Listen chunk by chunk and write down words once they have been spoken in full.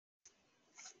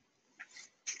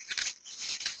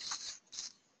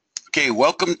Okay,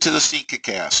 welcome to the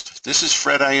CIECAst. This is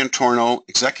Fred Iantorno,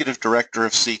 Executive Director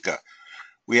of CIECA.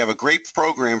 We have a great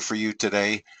program for you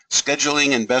today,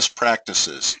 scheduling and best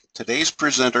practices. Today's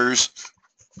presenters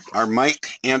are Mike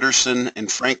Anderson and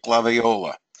Frank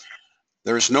Laviola.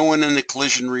 There is no one in the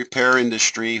collision repair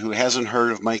industry who hasn't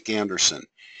heard of Mike Anderson.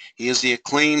 He is the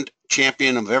acclaimed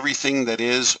champion of everything that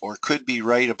is or could be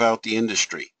right about the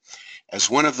industry. As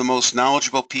one of the most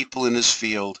knowledgeable people in his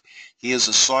field, he is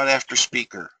a sought-after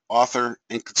speaker, author,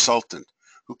 and consultant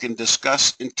who can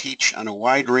discuss and teach on a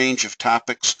wide range of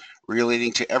topics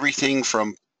relating to everything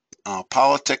from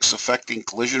politics affecting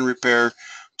collision repair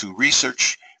to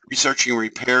researching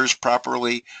repairs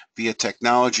properly via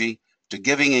technology, to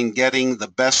giving and getting the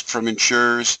best from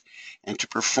insurers, and to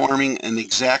performing an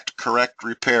exact correct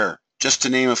repair, just to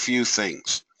name a few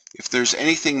things. If there's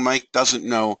anything Mike doesn't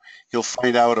know, he'll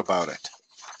find out about it.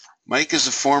 Mike is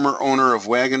a former owner of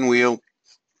Wagon Work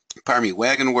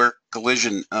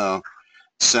Collision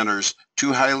Centers,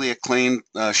 two highly acclaimed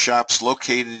shops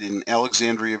located in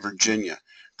Alexandria, Virginia.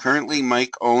 Currently,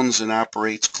 Mike owns and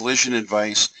operates Collision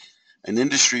Advice, an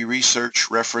industry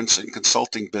research, reference, and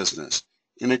consulting business.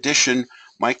 In addition,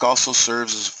 Mike also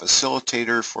serves as a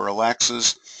facilitator for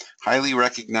Alaxa's highly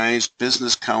recognized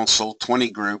Business Council 20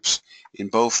 groups in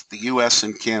both the U.S.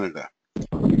 and Canada.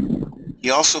 He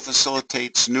also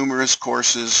facilitates numerous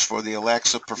courses for the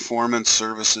Alaxa Performance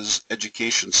Services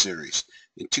Education Series.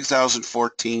 In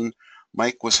 2014,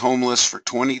 Mike was homeless for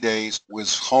 20 days,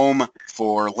 was home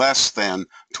for less than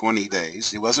 20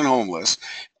 days. He wasn't homeless,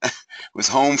 was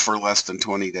home for less than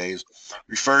 20 days,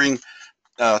 preferring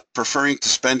to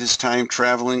spend his time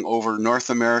traveling over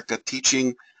North America,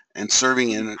 teaching and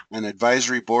serving in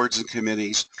advisory boards and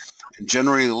committees, and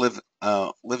generally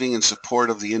living in support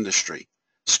of the industry.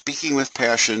 Speaking with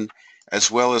passion,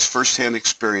 as well as firsthand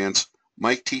experience,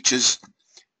 Mike teaches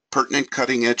pertinent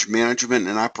cutting-edge management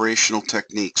and operational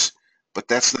techniques. But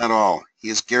that's not all. He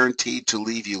is guaranteed to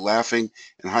leave you laughing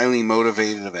and highly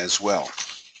motivated as well.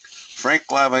 Frank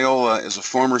Laviola is a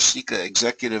former CIECA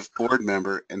executive board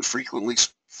member and frequently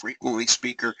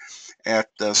speaker at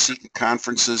CIECA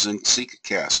conferences and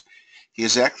CIECAst. He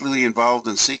is actively involved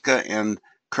in CIECA and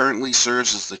currently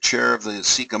serves as the chair of the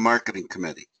CIECA Marketing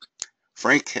Committee.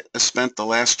 Frank has spent the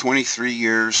last 23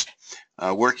 years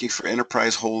working for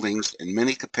Enterprise Holdings in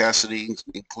many capacities,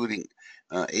 including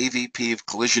AVP of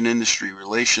Collision Industry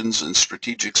Relations and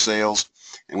Strategic Sales,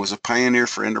 and was a pioneer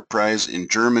for Enterprise in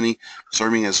Germany,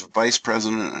 serving as Vice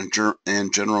President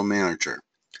and General Manager.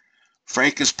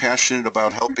 Frank is passionate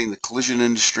about helping the collision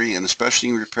industry and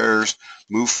especially repairers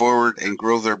move forward and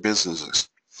grow their businesses.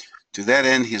 To that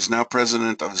end, he is now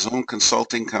president of his own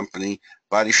consulting company,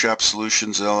 Body Shop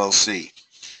Solutions, LLC.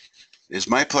 It is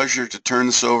my pleasure to turn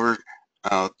this over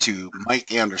to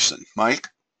Mike Anderson. Mike?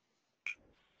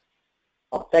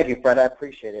 Well, thank you, Fred. I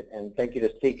appreciate it. And thank you to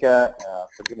CIECA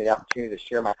for giving me the opportunity to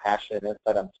share my passion and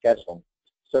insight on scheduling.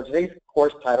 So today's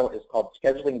course title is called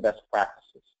Scheduling Best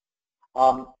Practices.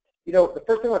 You know, the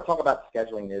first thing I want to talk about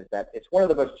scheduling is that it's one of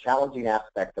the most challenging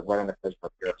aspects of running a collision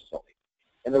repair facility.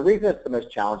 And the reason it's the most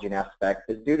challenging aspect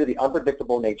is due to the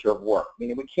unpredictable nature of work,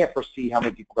 meaning we can't foresee how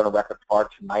many people are going to wreck a car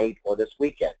tonight or this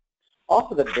weekend.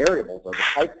 Also, the variables or the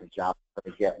types of jobs we're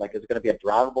going to get, like is it going to be a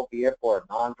drivable vehicle or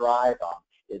a non-drive?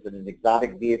 Is it an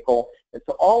exotic vehicle? And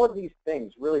so all of these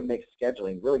things really make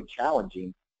scheduling really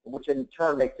challenging, which in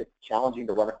turn makes it challenging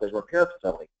to run a collision repair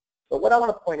facility. But what I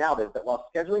want to point out is that while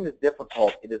scheduling is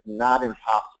difficult, it is not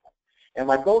impossible. And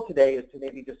my goal today is to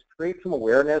maybe just create some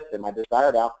awareness, and my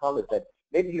desired outcome is that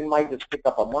maybe you might just pick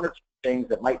up on one or two things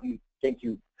that might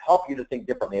help you to think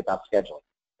differently about scheduling.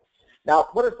 Now,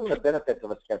 what are some of the benefits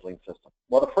of a scheduling system?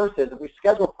 Well, the first is if we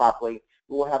schedule properly,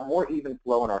 we will have more even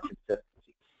flow in our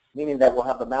consistency, meaning that we'll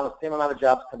have the same amount of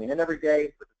jobs coming in every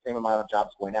day with the same amount of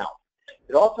jobs going out.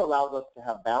 It also allows us to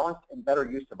have balance and better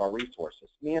use of our resources,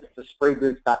 meaning the spray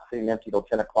booth's not sitting empty till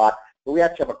 10 o'clock, but we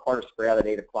actually have a car to spray out at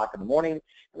 8 o'clock in the morning,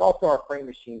 and also our frame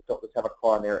machine, so let's have a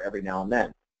car in there every now and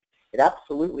then. It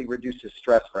absolutely reduces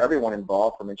stress for everyone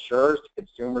involved, from insurers to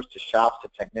consumers to shops to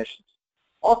technicians.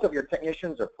 Also, if your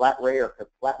technicians are flat rate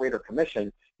or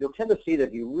commission, you'll tend to see that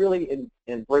if you really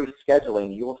embrace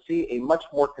scheduling, you will see a much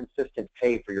more consistent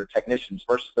pay for your technicians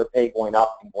versus their pay going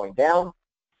up and going down.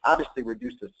 Obviously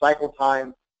reduces cycle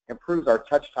time, improves our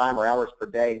touch time or hours per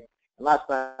day, and last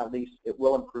but not least, it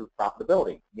will improve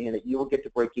profitability, meaning that you will get to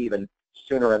break even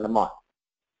sooner in the month.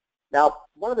 Now,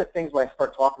 one of the things when I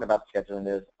start talking about scheduling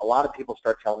is a lot of people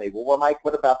start telling me, well, Mike,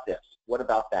 what about this? What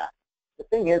about that? The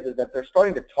thing is that they're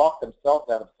starting to talk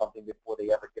themselves out of something before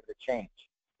they ever give it a change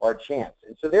or a chance.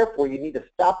 And so therefore, you need to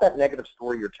stop that negative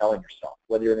story you're telling yourself,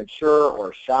 whether you're an insurer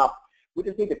or a shop. We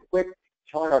just need to quit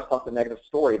telling ourselves a negative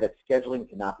story that scheduling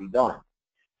cannot be done.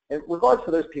 In regards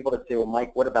to those people that say, well,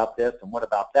 Mike, what about this and what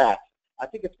about that? I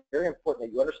think it's very important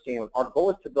that you understand our goal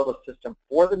is to build a system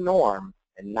for the norm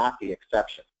and not the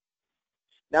exception.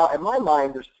 Now, in my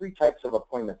mind, there's three types of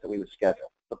appointments that we would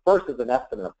schedule. The first is an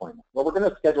estimate appointment, where we're going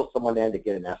to schedule someone in to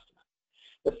get an estimate.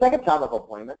 The second type of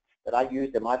appointment that I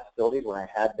used in my facilities when I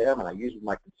had them and I use with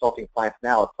my consulting clients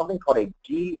now is something called a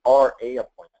DRA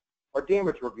appointment, or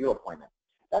damage review appointment.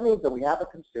 That means that we have a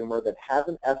consumer that has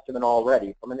an estimate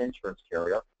already from an insurance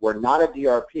carrier. We're not a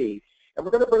DRP, and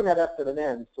we're going to bring that estimate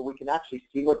in so we can actually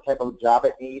see what type of job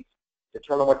it needs,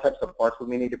 determine what types of parts we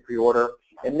may need to pre-order,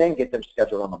 and then get them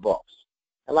scheduled on the books.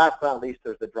 And last but not least,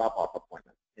 there's the drop-off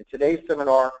appointment. In today's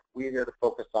seminar, we're here to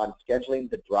focus on scheduling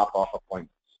the drop-off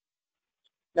appointments.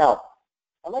 Now,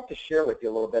 I'd like to share with you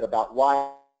a little bit about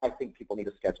why I think people need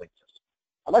a scheduling system.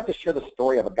 I'd like to share the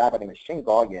story of a guy by the name of Shane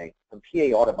Gaulier from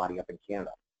PA Auto Body up in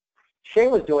Canada.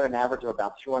 Shane was doing an average of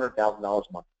about $200,000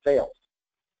 a month in sales.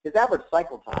 His average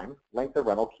cycle time, length of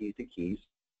rental, keys to keys,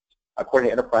 according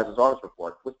to Enterprise's Arms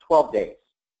report, was 12 days.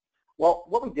 Well,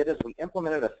 what we did is we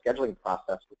implemented a scheduling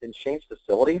process within Shane's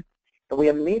facility, and we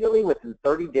immediately, within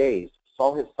 30 days,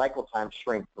 saw his cycle time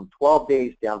shrink from 12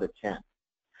 days down to 10.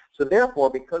 So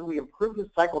therefore, because we improved his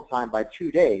cycle time by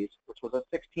 2 days, which was a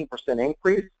 16%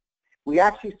 increase, we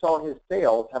actually saw his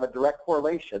sales have a direct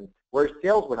correlation where his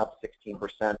sales went up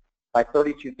 16% by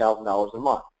 $32,000 a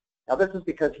month. Now this is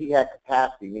because he had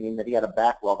capacity, meaning that he had a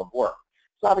backlog of work.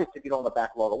 So obviously if you don't have a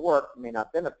backlog of work, it may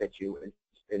not benefit you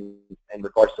in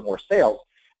regards to more sales.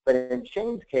 But in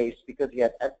Shane's case, because he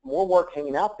had more work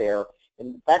hanging out there,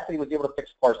 and the fact that he was able to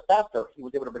fix cars faster, he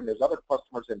was able to bring those other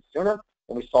customers in sooner,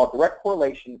 and we saw a direct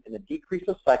correlation in a decrease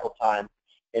of cycle time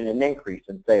and an increase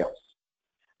in sales.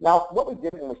 Now, what we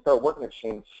did when we started working at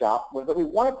Shane's shop was that we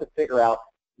wanted to figure out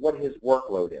what his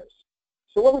workload is.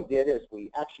 So what we did is we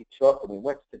actually took and we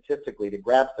went statistically to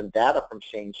grab some data from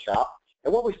Shane's shop,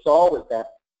 and what we saw was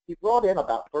that he brought in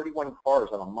about 31 cars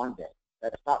on a Monday.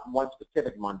 That's not one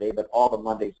specific Monday, but all the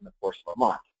Mondays in the course of a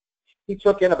month. He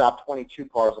took in about 22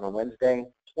 cars on a Wednesday,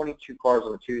 22 cars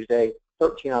on a Tuesday,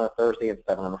 13 on a Thursday, and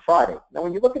 7 on a Friday. Now,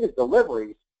 when you look at his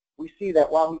deliveries, we see that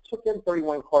while he took in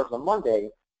 31 cars on Monday,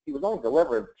 he was only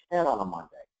delivering 10 on a Monday.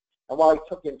 And while he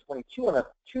took in 22 on a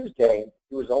Tuesday,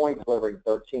 he was only delivering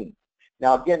 13.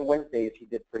 Now, again, Wednesdays, he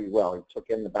did pretty well. He took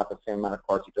in about the same amount of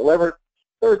cars he delivered.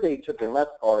 Thursday, he took in less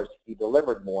cars. He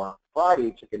delivered more. Friday,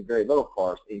 he took in very little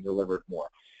cars. He delivered more.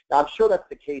 Now, I'm sure that's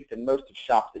the case in most of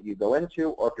shops that you go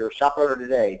into, or if you're a shop owner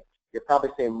today, you're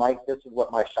probably saying, Mike, this is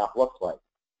what my shop looks like.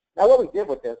 Now, what we did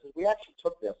with this is we actually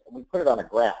took this and we put it on a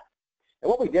graph. And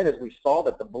what we did is we saw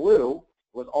that the blue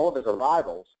was all of his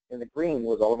arrivals and the green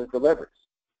was all of his deliveries.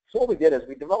 So what we did is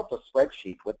we developed a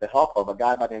spreadsheet with the help of a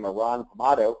guy by the name of Ron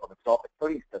Pomato from Exalted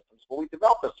Coding Systems, where we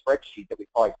developed a spreadsheet that we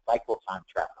call a cycle time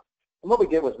tracker. And what we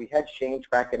did was we had Shane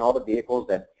tracking all the vehicles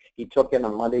that he took in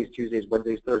on Mondays, Tuesdays,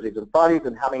 Wednesdays, Thursdays, and Fridays,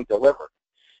 and how many delivered.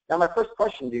 Now, my first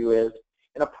question to you is,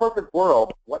 in a perfect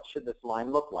world, what should this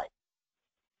line look like?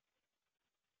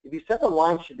 If you said the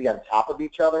lines should be on top of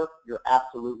each other, you're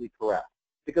absolutely correct.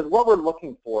 Because what we're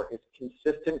looking for is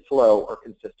consistent flow or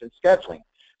consistent scheduling.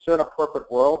 So in a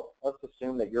perfect world, let's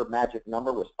assume that your magic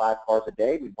number was 5 cars a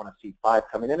day. We'd want to see 5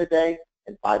 coming in a day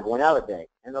and 5 going out a day.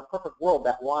 In a perfect world,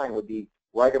 that line would be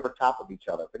right over top of each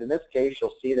other. But in this case,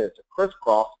 you'll see that it's a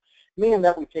crisscross, meaning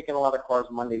that we've taken a lot of cars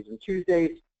Mondays and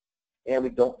Tuesdays, and we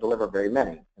don't deliver very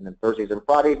many. And then Thursdays and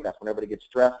Fridays, that's when everybody gets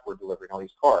stressed. We're delivering all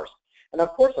these cars. And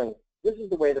unfortunately, this is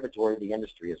the way the majority of the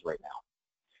industry is right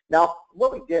now. Now,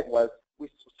 what we did was we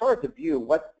started to view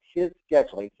what his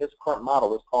scheduling, his current model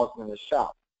was causing in his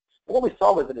shop. And what we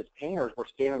saw was that his painters were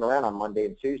standing around on Monday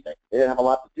and Tuesday. They didn't have a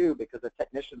lot to do because the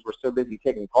technicians were so busy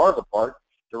taking cars apart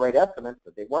to write estimates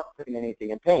that they weren't putting anything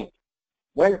in paint.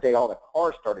 Wednesday, all the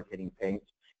cars started hitting paint.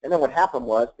 And then what happened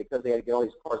was, because they had to get all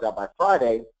these cars out by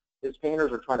Friday, his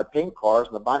painters are trying to paint cars,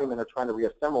 and the bodymen are trying to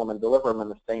reassemble them and deliver them on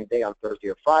the same day on Thursday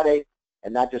or Friday,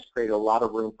 and that just created a lot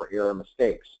of room for error and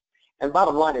mistakes. And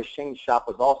bottom line is Shane's shop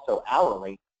was also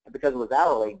hourly, and because it was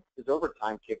hourly, his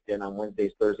overtime kicked in on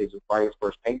Wednesdays, Thursdays, and Fridays for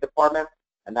his paint department,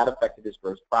 and that affected his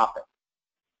gross profit.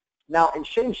 Now, in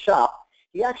Shane's shop,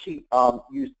 he actually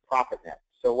used ProfitNet.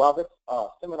 So while this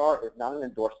seminar is not an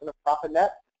endorsement of ProfitNet,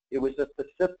 it was just the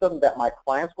system that my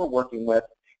clients were working with,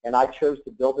 and I chose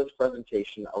to build this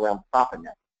presentation around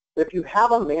ProfitNet. But if you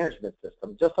have a management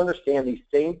system, just understand these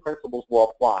same principles will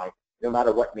apply no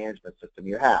matter what management system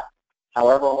you have.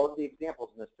 However, all of the examples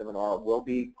in this seminar will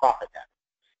be ProfitNet.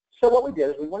 So what we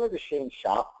did is we went into Shane's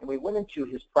shop, and we went into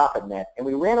his ProfitNet, and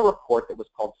we ran a report that was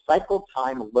called Cycle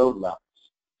Time Load Levels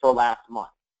for last month.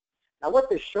 Now what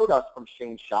this showed us from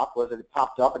Shane's shop was that it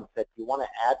popped up and said, do you want to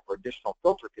add for additional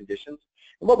filter conditions?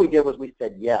 And what we did was we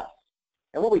said yes.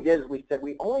 And what we did is we said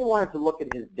we only wanted to look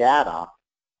at his data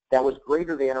that was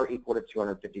greater than or equal to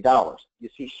 $250. You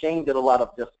see, Shane did a lot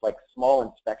of just like small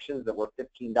inspections that were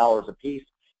 $15 a piece,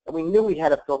 and we knew we had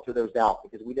to filter those out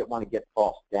because we didn't want to get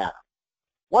false data.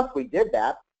 Once we did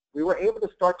that, we were able to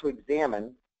start to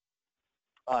examine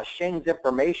Shane's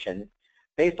information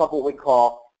based off what we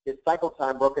call his cycle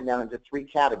time broken down into 3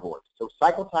 categories. So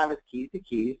cycle time is keys to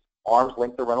keys, arm's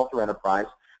length to rental through enterprise,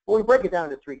 but we break it down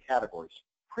into 3 categories.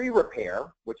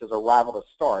 Pre-repair, which is arrival to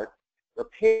start,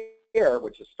 repair,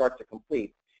 which is start to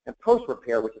complete, and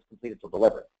post-repair, which is completed to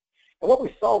delivery. And what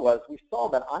we saw was, we saw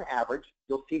that on average,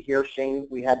 you'll see here, Shane,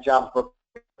 we had jobs broken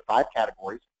into 5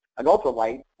 categories. An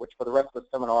ultralight, which for the rest of the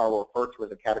seminar I will refer to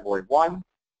as a category 1,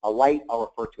 a light I'll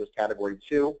refer to as category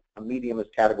 2, a medium is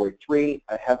category 3,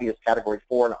 a heavy is category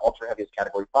 4, and an ultra heavy is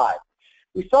category 5.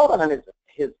 We saw that on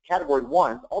his category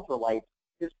 1's ultralight,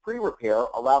 his pre-repair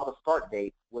arrival to start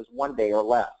date was 1 day or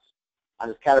less. On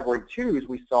his category 2's,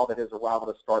 we saw that his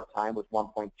arrival to start time was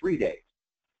 1.3 days.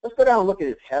 Let's go down and look at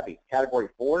his heavy, category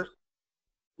 4's.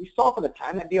 We saw from the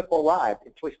time that vehicle arrived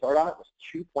until we started on it was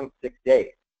 2.6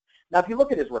 days. Now, if you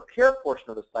look at his repair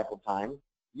portion of the cycle time,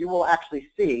 you will actually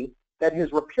see that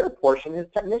his repair portion, his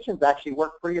technicians actually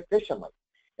work pretty efficiently.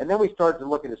 And then we started to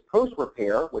look at his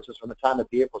post-repair, which is from the time the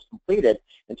vehicle was completed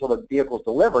until the vehicle was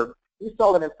delivered. We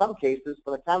saw that in some cases,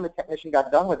 from the time the technician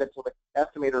got done with it until the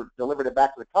estimator delivered it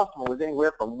back to the customer was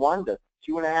anywhere from 1 to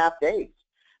 2.5 days.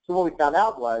 So what we found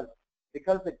out was,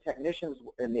 because the technicians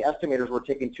and the estimators were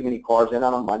taking too many cars in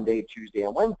on a Monday, Tuesday,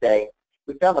 and Wednesday,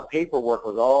 we found the paperwork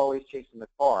was always chasing the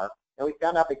car. And we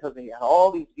found out because they had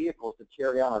all these vehicles to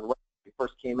carry on when they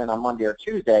first came in on Monday or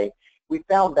Tuesday, we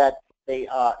found that they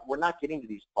were not getting to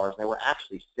these cars. They were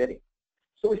actually sitting.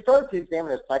 So we started to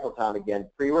examine his cycle time again,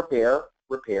 pre-repair,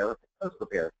 repair,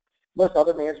 post-repair. Most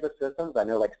other management systems, I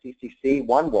know like CCC,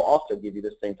 one will also give you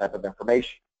the same type of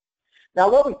information. Now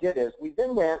what we did is we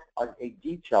then went on a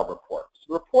detailed report.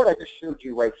 So the report I just showed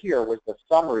you right here was the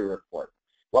summary report.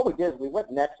 What we did is we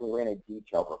went next and we ran a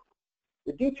detailed report.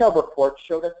 The detailed report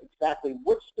showed us exactly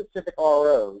which specific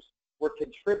ROs were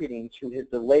contributing to his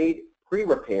delayed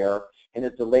pre-repair and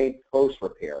his delayed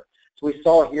post-repair. So we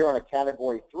saw here on a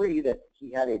category 3 that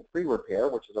he had a pre-repair,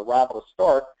 which is arrival to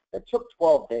start, that took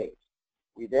 12 days.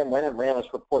 We then went and ran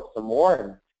this report some more,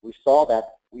 and we saw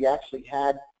that we actually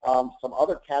had some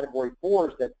other category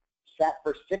 4s that sat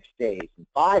for 6 days, and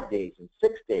 5 days, and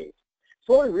 6 days.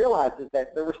 So what we realized is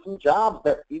that there were some jobs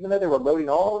that, even though they were loading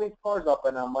all these cars up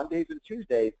on Mondays and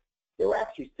Tuesdays, they were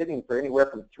actually sitting for anywhere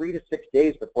from 3 to 6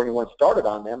 days before anyone started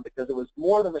on them because it was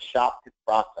more than the shop could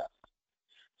process.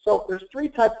 So there's 3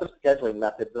 types of scheduling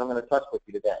methods that I'm going to touch with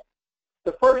you today.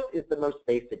 The first is the most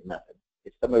basic method.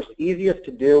 It's the most easiest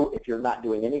to do if you're not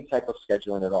doing any type of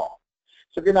scheduling at all.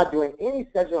 So if you're not doing any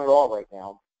scheduling at all right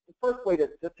now, the first way to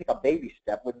just take a baby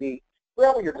step would be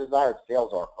whatever your desired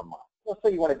sales are per month. Let's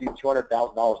say you want to do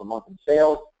 $200,000 a month in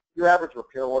sales. Your average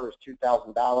repair order is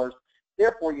 $2,000.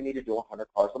 Therefore, you need to do 100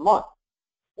 cars a month.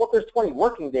 Well, if there's 20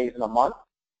 working days in a month,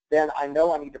 then I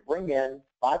know I need to bring in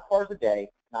 5 cars a day,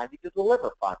 and I need to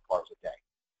deliver 5 cars a day.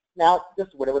 Now, this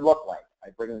is what it would look like. I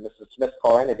bring in Mrs. Smith's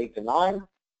car in at 8 to 9,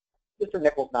 Mr.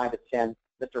 Nichols 9 to 10,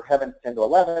 Mr. Heavens 10 to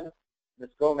 11, Ms.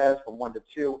 Gomez from 1 to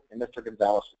 2, and Mr.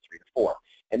 Gonzalez from 3 to 4.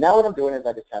 And now what I'm doing is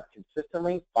I just have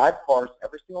consistently 5 cars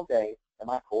every single day, and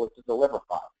my goal is to deliver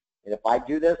 5. And if I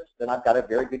do this, then I've got a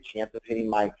very good chance of hitting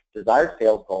my desired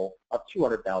sales goal of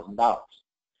 $200,000.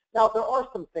 Now, there are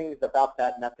some things about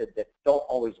that method that don't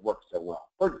always work so well.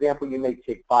 For example, you may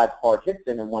take 5 hard hits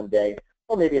in one day,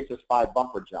 or maybe it's just 5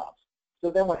 bumper jobs. So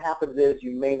then what happens is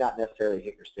you may not necessarily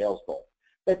hit your sales goal.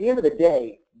 But at the end of the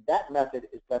day, that method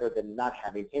is better than not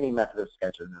having any method of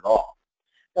scheduling at all.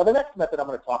 Now, the next method I'm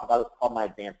going to talk about is called my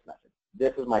advanced method.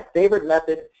 This is my favorite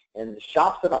method, and the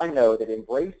shops that I know that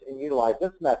embrace and utilize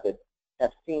this method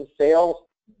have seen sales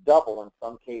double in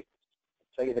some cases.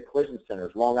 I'll tell you the collision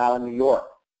centers, Long Island, New York,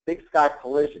 Big Sky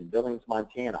Collision, Billings,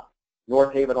 Montana,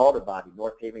 North Haven Auto Body,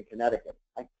 North Haven, Connecticut.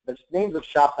 The names of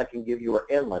shops I can give you are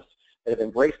endless that have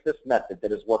embraced this method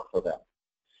that has worked for them.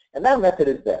 And that method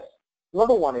is this.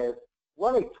 Number one is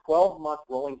run a 12-month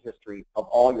rolling history of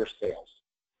all your sales.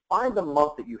 Find the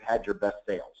month that you had your best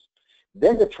sales.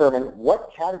 Then determine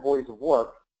what categories of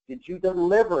work did you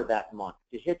deliver that month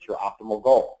to hit your optimal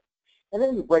goal. And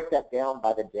then you break that down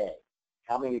by the day.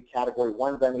 How many category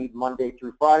 1s I need Monday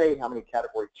through Friday, how many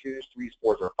category 2s, 3s,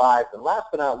 4s, or 5s, and last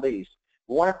but not least,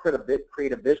 we want to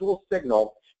create a visual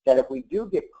signal that if we do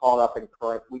get caught up in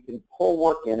current, we can pull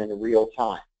work in real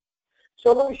time.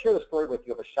 So let me share the story with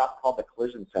you of a shop called the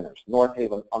Collision Centers,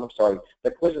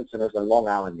 the Collision Centers in Long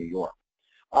Island, New York.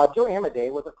 Joe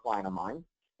Amadei was a client of mine,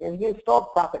 and he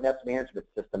installed ProfitNet's management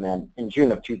system in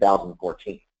June of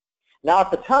 2014. Now,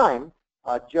 at the time,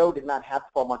 Joe did not have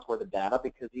 12 months worth of data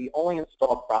because he only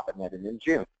installed ProfitNet in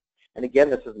June. And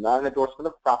again, this is not an endorsement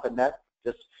of ProfitNet.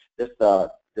 This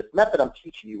method I'm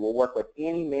teaching you will work with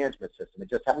any management system.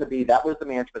 It just happened to be that was the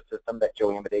management system that Joe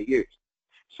Amadei used.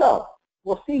 So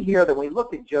we'll see here that when we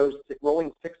looked at Joe's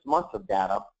rolling 6 months of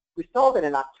data, we saw that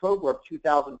in October of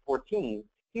 2014,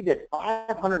 he did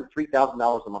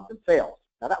 $503,000 a month in sales.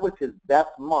 Now, that was his best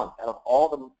month out of all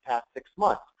the past 6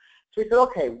 months. So we said,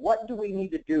 okay, what do we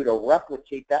need to do to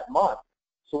replicate that month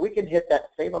so we can hit that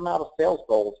same amount of sales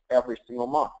goals every single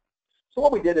month? So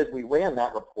what we did is we ran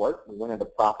that report. We went into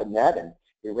ProfitNet and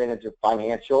we ran into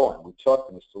financial, and we took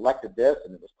and we selected this,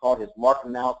 and it was called his market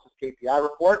analysis KPI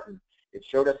report, and it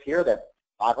showed us here that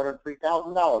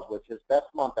 $503,000 was his best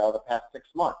month out of the past 6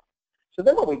 months. So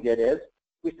then what we did is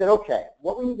we said, okay,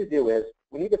 what we need to do is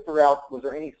we need to figure out, was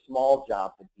there any small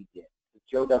jobs that he did?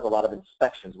 Joe does a lot of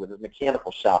inspections with his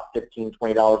mechanical shop, $15,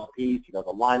 $20 a piece. He does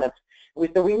alignments. And we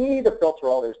said we need to filter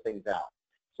all those things out.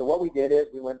 So what we did is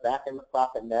we went back into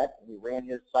ProfitNet and we ran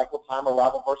his cycle time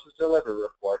arrival versus delivery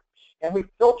report, and we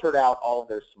filtered out all of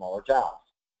those smaller jobs.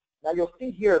 Now you'll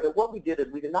see here that what we did is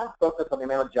we did not focus on the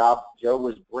amount of jobs Joe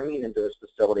was bringing into his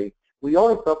facility. We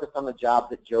only focused on the jobs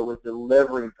that Joe was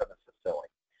delivering from the facility.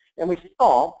 And we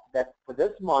saw that for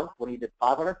this month, when he did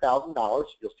 $500,000,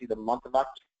 you'll see the month of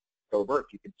October,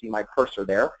 if you can see my cursor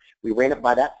there, we ran it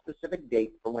by that specific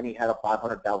date for when he had a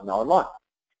 $500,000 month.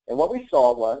 And what we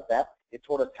saw was that it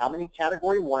told us how many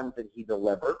category 1s that he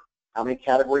delivered, how many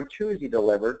category 2s he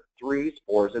delivered, 3s,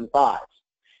 4s, and 5s.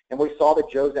 And we saw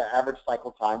that Joe's average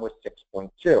cycle time was 6.2.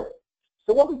 So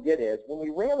what we did is when we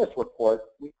ran this report,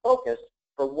 we focused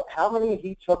for how many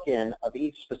he took in of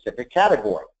each specific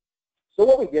category. So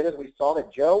what we did is we saw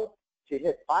that Joe, to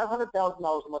hit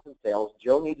 $500,000 a month in sales,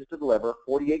 Joe needed to deliver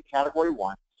 48 category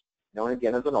 1s, known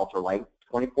again as an ultralight,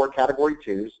 24 category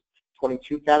 2s,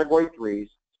 22 category 3s,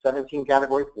 17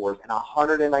 category 4s, and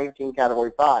 119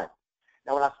 category 5s.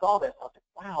 Now when I saw this, I was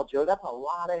like, wow, Joe, that's a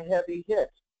lot of heavy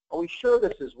hits. Are we sure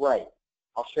this is right?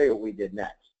 I'll show you what we did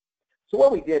next. So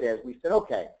what we did is we said,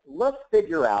 okay, let's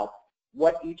figure out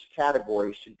what each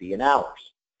category should be in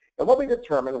hours. And what we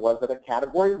determined was that a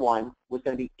category 1 was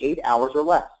going to be 8 hours or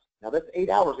less. Now this 8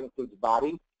 hours includes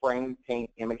body, frame,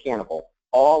 paint, and mechanical,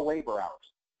 all labor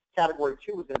hours. Category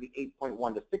 2 was going to be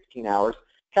 8.1 to 16 hours.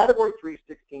 Category 3,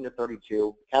 16 to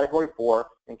 32. Category 4,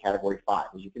 and Category 5,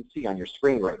 as you can see on your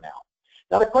screen right now.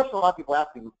 Now the question a lot of people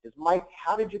ask me is, Mike,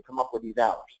 how did you come up with these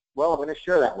hours? Well, I'm going to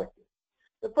share that with you.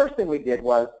 The first thing we did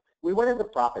was we went into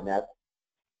ProfitNet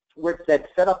where it said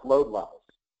set up load levels.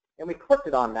 And we clicked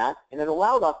it on that, and it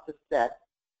allowed us to set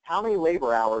how many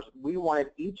labor hours we wanted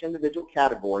each individual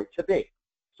category to be.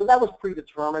 So that was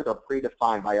predetermined or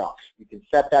predefined by us. You can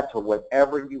set that to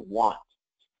whatever you want.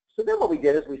 So then what we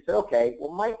did is we said, okay,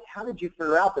 well, Mike, how did you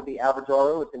figure out that the average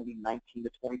RO is going to be 19 to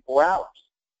 24 hours?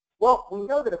 Well, we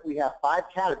know that if we have 5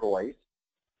 categories,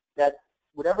 that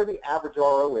whatever the average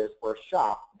RO is for a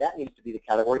shop, that needs to be the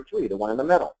category 3, the one in the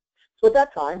middle. So at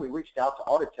that time, we reached out to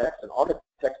Auditex, and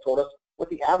Auditex told us what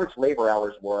the average labor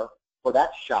hours were for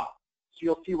that shop. So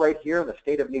you'll see right here in the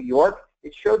state of New York,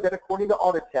 it showed that according to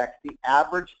Auditex, the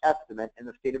average estimate in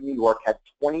the state of New York had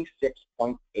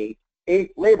 26.88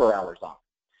 labor hours on it.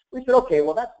 We said, okay,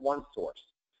 well, that's one source.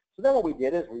 So then what we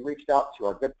did is we reached out to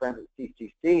our good friends at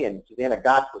CCC, and Susanna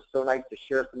Gotch was so nice to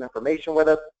share some information with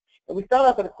us. And we found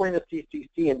out that according to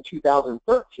CCC in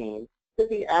 2013, that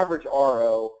the average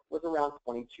RO was around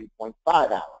 22.5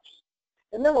 hours.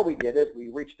 And then what we did is we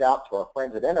reached out to our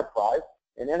friends at Enterprise,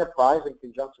 and Enterprise, in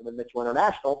conjunction with Mitchell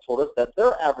International, told us that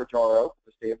their average RO for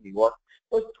the state of New York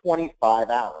was 25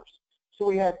 hours. So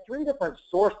we had 3 different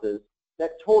sources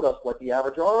that told us what the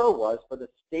average RO was for the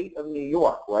state of New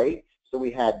York, right? So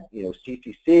we had,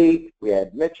 CCC, we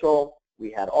had Mitchell,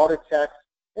 we had Auditex,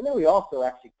 and then we also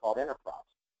actually called Enterprise.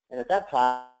 And at that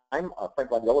time, Frank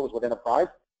Landiola was with Enterprise,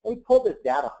 and he pulled this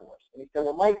data for us. And he said,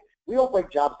 well, Mike, we don't break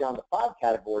jobs down into 5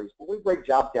 categories, but we break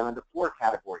jobs down into 4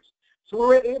 categories. So we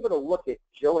were able to look at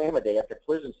Joe Amadei at the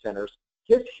Collision Centers,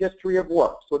 his history of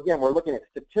work. So again, we're looking at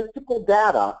statistical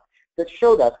data that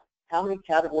showed us how many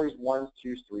categories 1s,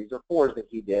 2s, 3s, or 4s that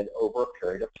he did over a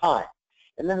period of time.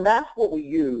 And then that's what we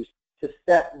used to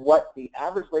set what the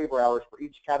average labor hours for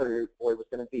each category was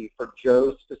going to be for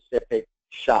Joe's specific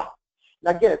shop.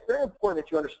 Now again, it's very important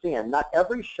that you understand not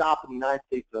every shop in the United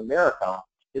States of America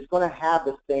is going to have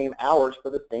the same hours for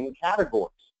the same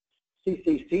categories.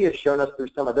 CCC has shown us through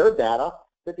some of their data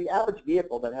that the average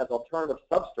vehicle that has alternative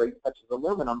substrates such as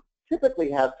aluminum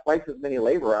typically has twice as many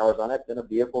labor hours on it than a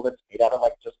vehicle that's made out of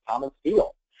like just common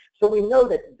steel. So we know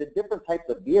that the different types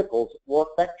of vehicles will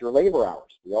affect your labor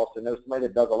hours. We also know somebody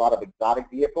that does a lot of exotic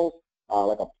vehicles,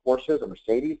 like a Porsche or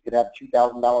Mercedes, could have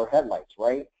 $2,000 headlights,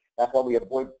 right? That's why we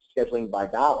avoid scheduling by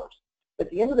dollars. But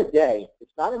at the end of the day,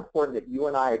 it's not important that you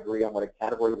and I agree on what a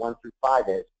category 1 through 5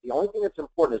 is. The only thing that's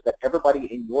important is that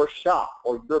everybody in your shop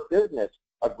or your business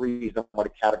agrees on what a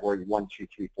category 1, 2,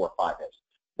 3, 4, 5 is.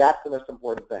 That's the most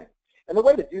important thing. And the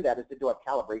way to do that is to do a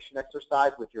calibration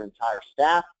exercise with your entire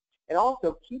staff. And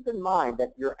also keep in mind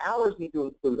that your hours need to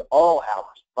include all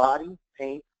hours: body,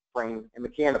 paint, frame, and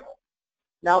mechanical.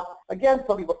 Now, again,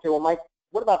 some people say, well, Mike,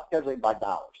 what about scheduling by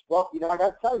dollars? Well, you know, I got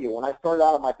to tell you, when I started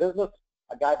out in my business,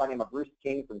 a guy by the name of Bruce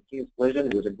King from King's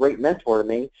Collision, who was a great mentor to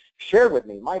me, shared with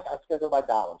me, Mike, I schedule by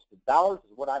dollars. The dollars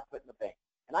is what I put in the bank.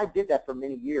 And I did that for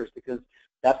many years because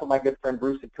that's what my good friend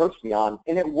Bruce had coached me on,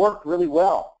 and it worked really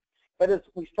well. But as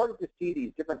we started to see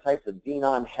these different types of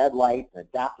xenon headlights and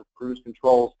adaptive cruise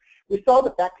controls, we saw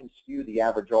that that can skew the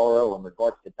average RO in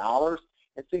regards to dollars.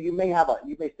 And so you may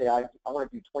say, I want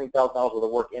to do $20,000 worth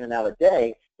of work in and out a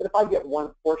day, but if I get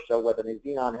one Porsche with a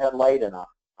xenon headlight and a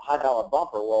high-dollar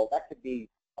bumper, well, that could be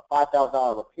a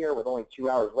 $5,000 repair with only 2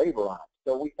 hours labor on it.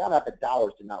 So we found out that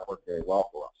dollars did not work very well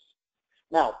for us.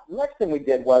 Now, the next thing we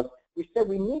did was we said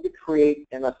we need to create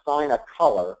and assign a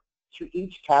color to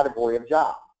each category of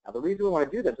job. Now, the reason we want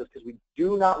to do this is because we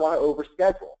do not want to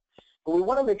overschedule. But we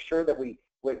want to make sure that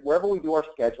wherever we do our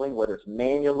scheduling, whether it's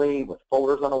manually, with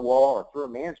folders on a wall, or through a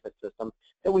management system,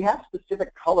 that we have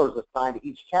specific colors assigned to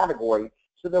each category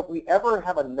so that if we ever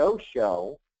have a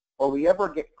no-show or we ever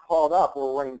get called up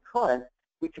or we're running current,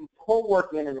 we can pull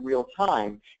work in real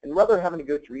time. And rather than having to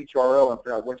go through each RO and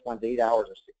figure out which one's 8 hours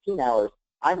or 16 hours,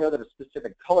 I know that a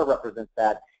specific color represents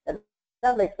that. And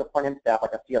that makes the front-end staff,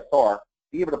 like a CSR,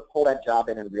 be able to pull that job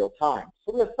in real time.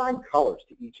 So we assign colors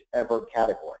to each ever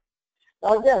category.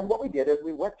 Now again, what we did is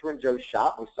we went through in Joe's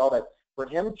shop. We saw that for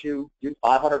him to do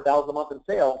 $500,000 a month in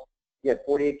sales, he had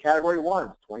 48 category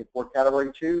 1s, 24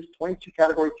 category 2s, 22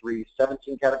 category 3s,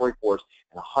 17 category 4s,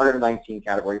 and 119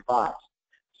 category 5s.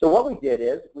 So what we did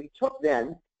is we took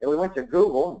then and we went to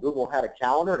Google, and Google had a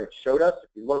calendar, and it showed us, if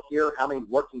you look here, how many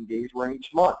working days were in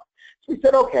each month. So we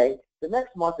said, okay, the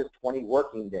next month is 20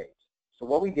 working days. So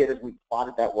what we did is we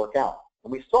plotted that work out.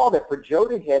 And we saw that for Joe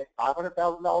to hit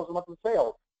 $500,000 a month in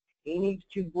sales, he needs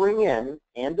to bring in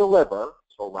and deliver,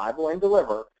 so arrival and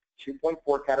deliver,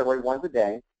 2.4 category 1s a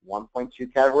day,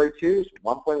 1.2 category 2s,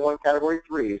 1.1 category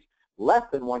 3s, less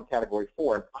than 1 category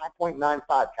 4, and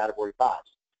 5.95 category 5s.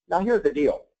 Now here's the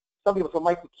deal. Some people say,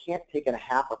 Mike, you can't take in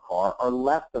half a car or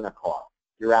less than a car.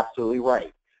 You're absolutely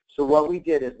right. So what we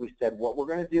did is we said what we're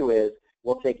going to do is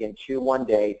we'll take in 2 one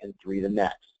day and 3 the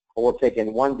next. Or we'll take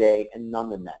in 1 day and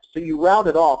none the next. So you round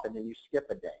it off and then you skip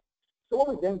a day. So what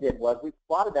we then did was we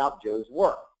plotted out Joe's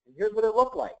work. And here's what it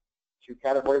looked like. 2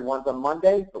 category 1s on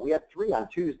Monday, but we had 3 on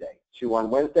Tuesday, 2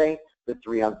 on Wednesday, but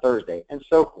 3 on Thursday, and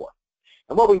so forth.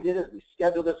 And what we did is we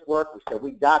scheduled this work. We said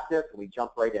we got this, and we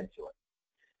jumped right into it.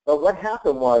 But what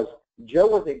happened was Joe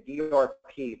was a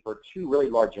DRP for 2 really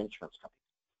large insurance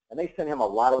companies, and they sent him a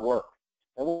lot of work.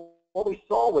 And what we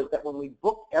saw was that when we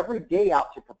booked every day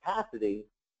out to capacity,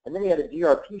 and then he had a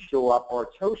DRP show up or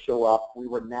a tow show up, we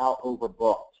were now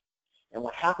overbooked. And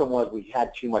what happened was we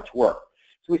had too much work.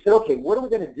 So we said, okay, what are we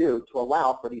going to do to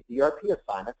allow for these DRP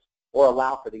assignments or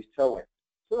allow for these tow-ins?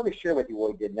 So let me share with you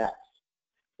what we did next.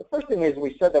 The first thing is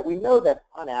we said that we know that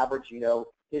on average, you know,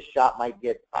 his shop might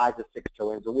get 5 to 6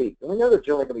 tow-ins a week. And we know they're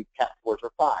generally going to be Cat 4s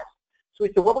or 5s. So we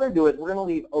said what we're going to do is we're going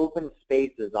to leave open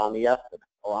spaces on the estimate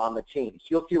or on the team. So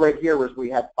you'll see right here where we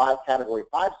had 5 category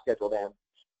 5s scheduled in.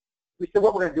 We said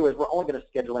what we're going to do is we're only going to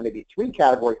schedule in maybe 3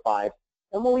 category 5s,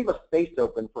 and we'll leave a space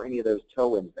open for any of those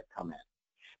tow-ins that come in.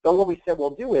 But what we said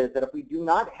we'll do is that if we do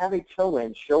not have a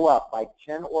tow-in show up by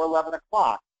 10 or 11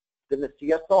 o'clock, then the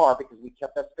CSR, because we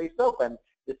kept that space open,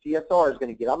 the CSR is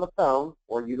going to get on the phone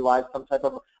or utilize some type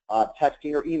of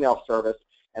texting or email service,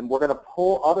 and we're going to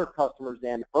pull other customers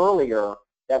in earlier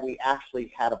that we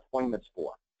actually had appointments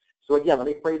for. So again, let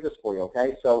me phrase this for you,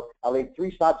 okay? So I'll leave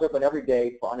 3 spots open every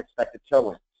day for unexpected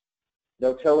tow-ins.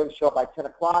 No tow-ins show up by 10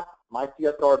 o'clock. My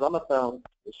CSR is on the phone,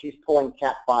 and she's pulling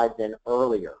Cat 5s in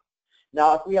earlier.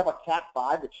 Now, if we have a Cat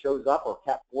 5 that shows up or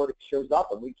Cat 4 that shows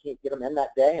up and we can't get them in that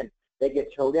day and they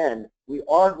get towed in, we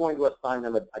are going to assign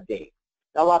them a date.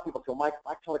 Now, a lot of people say, Mike, if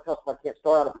I tell the customer I can't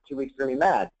start on it for 2 weeks, they're going to be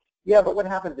mad. Yeah, but what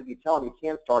happens if you tell them you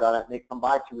can start on it and they come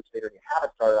by 2 weeks later and you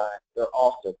haven't started on it, they're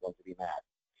also going to be mad.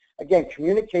 Again,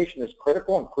 communication is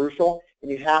critical and crucial, and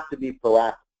you have to be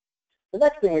proactive. The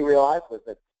next thing we realized was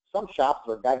that some shops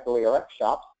or Geico ARX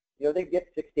shops, they get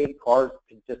 6 to 8 cars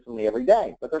consistently every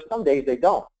day, but there's some days they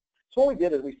don't. So what we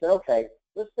did is we said, okay,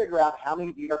 let's figure out how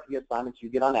many DRP assignments you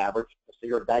get on average. Let's say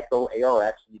you're a Geico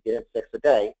ARX and you get in 6 a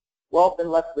day. Well, then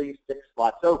let's leave 6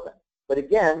 slots open. But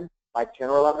again, by 10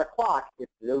 or 11 o'clock, if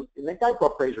those, and the Geico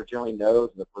appraiser generally knows,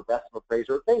 and the Progressive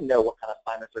appraiser, they know what kind of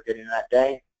assignments they're getting in that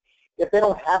day. If they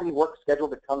don't have any work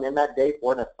scheduled to come in that day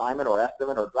for an assignment or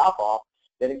estimate or drop-off,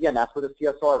 then again, that's where the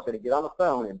CSR is going to get on the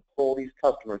phone and pull these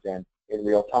customers in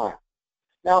real time.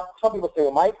 Now, some people say,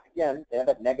 well, Mike, again, they have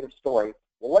that negative story.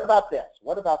 Well, what about this?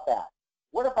 What about that?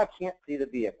 What if I can't see the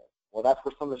vehicle? Well, that's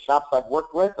where some of the shops I've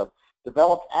worked with have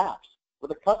developed apps where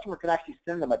the customer can actually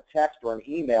send them a text or an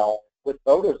email with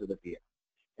photos of the vehicle.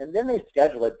 And then they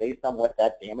schedule it based on what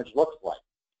that damage looks like.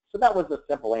 So that was the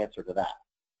simple answer to that.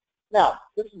 Now,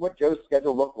 this is what Joe's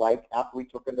schedule looked like after we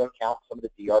took into account some of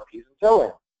the DRPs and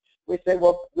tow-in. We said,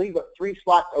 well, leave 3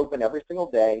 slots open every single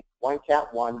day, 1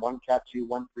 Cat 1, 1 Cat 2,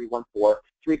 1 3, 1 4,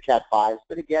 3 Cat 5s.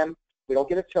 But again, if we don't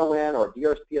get a tow-in or a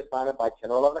DRP assignment by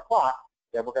 10 or 11 o'clock,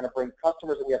 then we're going to bring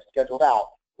customers that we have scheduled out.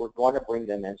 We're going to bring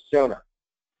them in sooner.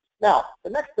 Now, the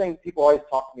next thing people always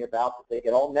talk to me about is they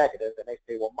get all negative and they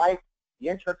say, well, Mike, the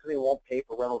insurance company won't pay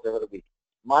for rentals over the weekend.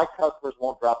 My customers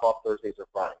won't drop off Thursdays or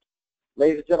Fridays.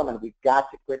 Ladies and gentlemen, we've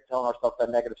got to quit telling ourselves that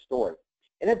negative story.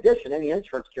 In addition, any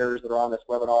insurance carriers that are on this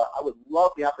webinar, I would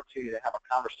love the opportunity to have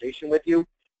a conversation with you,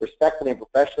 respectfully and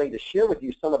professionally, to share with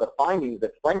you some of the findings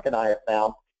that Frank and I have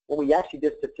found when we actually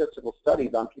did statistical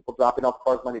studies on people dropping off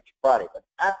cars Monday through Friday. But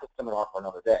that's a seminar for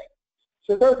another day.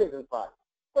 So Thursdays and Fridays.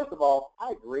 First of all,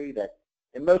 I agree that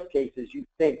in most cases you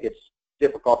think it's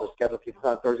difficult to schedule people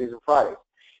on Thursdays and Fridays.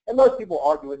 And most people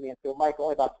argue with me and say, well, Mike,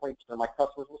 only about 20% of my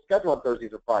customers will schedule on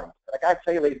Thursdays or Fridays. But I got to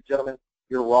tell you, ladies and gentlemen,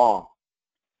 you're wrong.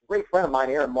 A great friend of mine,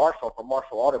 Aaron Marshall from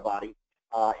Marshall Auto Body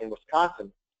in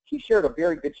Wisconsin, he shared a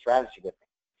very good strategy with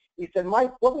me. He said,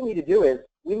 Mike, what we need to do is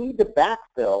we need to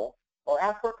backfill or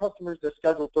ask our customers to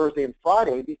schedule Thursday and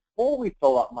Friday before we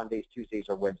fill up Mondays, Tuesdays,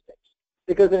 or Wednesdays,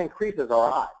 because it increases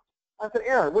our odds. I said,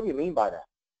 Aaron, what do you mean by that?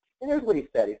 And here's what he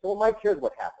said. He said, well, Mike, here's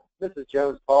what happened. Mrs.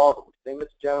 Jones called. We say,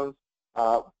 Mrs. Jones,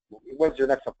 when's your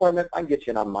next appointment? I can get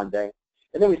you in on Monday.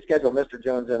 And then we schedule Mr.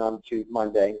 Jones in on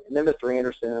Monday, and then Mr.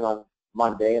 Anderson in on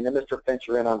Monday, and then Mr.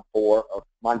 Fincher in on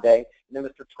Monday, and then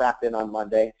Mr. Trapp in on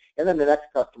Monday, and then the next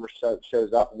customer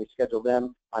shows up, and we schedule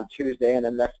them on Tuesday, and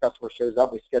then the next customer shows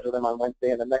up, we schedule them on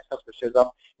Wednesday, and the next customer shows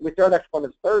up, and we start our next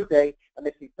appointment Thursday, and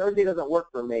they see Thursday doesn't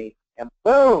work for me, and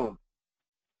boom,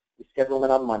 we schedule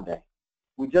them on Monday.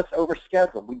 We just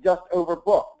overscheduled. We just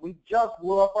overbooked. We just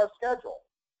blew up our schedule.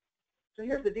 So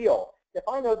here's the deal. If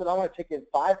I know that I want to take in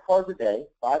 5 cars a day,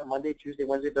 5 Monday, Tuesday,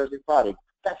 Wednesday, Thursday, Friday,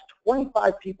 that's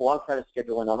 25 people I'm trying to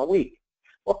schedule in on a week.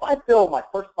 Well, if I fill my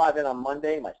first 5 in on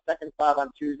Monday, my second 5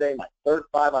 on Tuesday, my third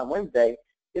 5 on Wednesday,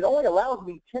 it only allows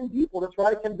me 10 people to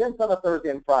try to convince on a Thursday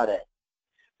and Friday.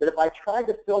 But if I try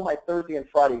to fill my Thursday and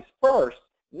Fridays first,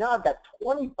 now I've got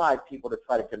 25 people to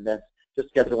try to convince to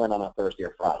schedule in on a Thursday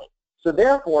or Friday. So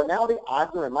therefore, now the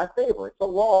odds are in my favor. It's a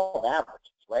law of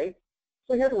averages, right?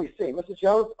 So here do we see, Mrs.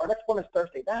 Jones, our next one is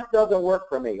Thursday. That doesn't work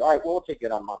for me. All right, well, we'll take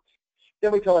it on Monday.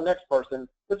 Then we tell the next person,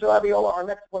 Mr. Aviola, our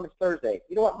next appointment is Thursday.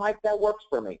 You know what, Mike, that works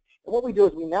for me. And what we do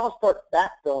is we now start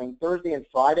backfilling Thursday and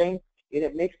Friday, and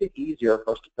it makes it easier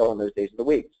for us to fill in those days of the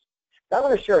week. Now I'm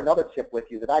going to share another tip with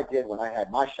you that I did when I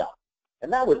had my shop,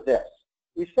 and that was this.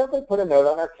 We simply put a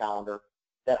note on our calendar,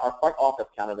 that our front office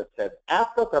calendar, that says,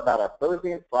 ask us about our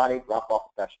Thursday and Friday drop-off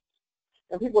specials.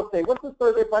 And people would say, what's this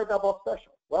Thursday, Friday drop-off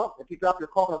special? Well, if you drop your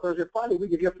car on a Thursday or Friday, we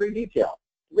give you a free detail.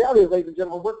 The reality is, ladies and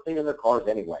gentlemen, we're cleaning their cars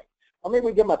anyway. Or maybe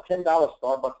we give them a $10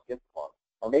 Starbucks gift card.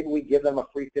 Or maybe we give them a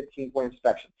free 15-point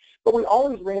inspection. But we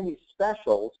always ran these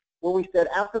specials where we said,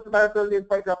 ask us about our Thursday and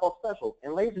Friday drop-off specials.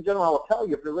 And ladies and gentlemen, I will tell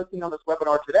you, if you're listening on this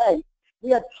webinar today, we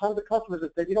had tons of customers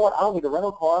that said, you know what, I don't need a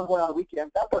rental car. I'm going on the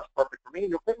weekend. That works perfect for me. And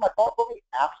you'll pick my car for me?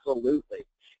 Absolutely.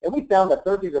 And we found that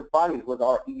Thursdays and Fridays was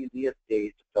our easiest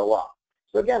days to fill up.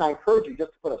 So again, I encourage you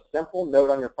just to put a simple note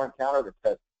on your front counter that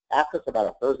says, ask us about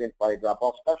a Thursday and Friday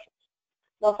drop-off specials.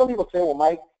 Now, some people say, well,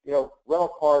 Mike,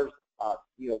 rental cars,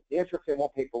 the insurance company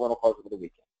won't pay for rental cars over the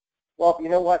weekend. Well, you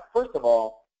know what? First of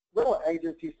all, rental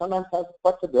agencies sometimes have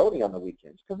flexibility on the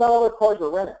weekends because not all their cars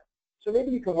are rented. So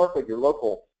maybe you can work with your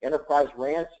local enterprise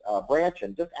branch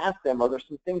and just ask them, are there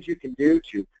some things you can do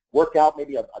to work out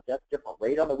maybe a different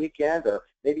rate on the weekend, or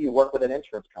maybe you work with an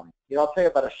insurance company. I'll tell you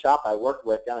about a shop I worked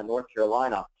with down in North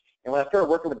Carolina, and when I started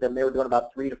working with them, they were doing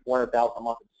about $300,000 to $400,000 a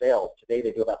month in sales. Today,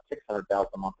 they do about $600,000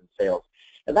 a month in sales.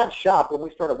 And that shop, when we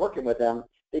started working with them,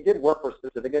 they did work for a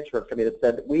specific insurance company that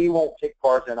said, we won't take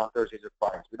cars in on Thursdays or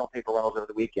Fridays. We don't pay for rentals over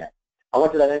the weekend. I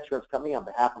went to that insurance company on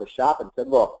behalf of the shop and said,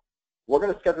 look, we're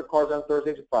going to schedule cars on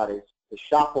Thursdays and Fridays. The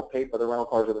shop will pay for the rental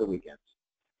cars over the weekends.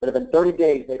 But if in 30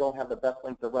 days they don't have the best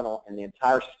length of rental in the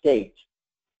entire state,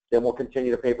 then we'll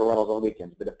continue to pay for rentals on the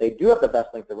weekends. But if they do have the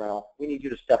best length of rental, we need you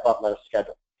to step up and let us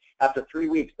schedule. After 3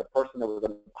 weeks, the person that was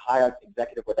a high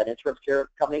executive with that insurance care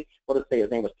company, we'll just say his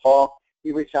name was Paul,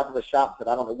 he reached out to the shop and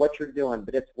said, I don't know what you're doing,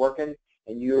 but it's working,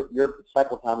 and your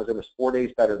cycle time is almost 4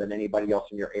 days better than anybody else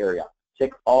in your area.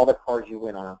 Take all the cars you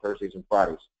win on Thursdays and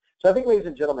Fridays. So I think, ladies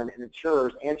and gentlemen, and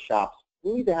insurers and shops,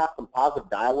 we need to have some positive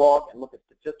dialogue and look at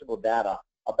statistical data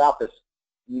about this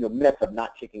myth of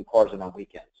not taking cars in on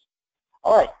weekends.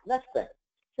 All right, next thing.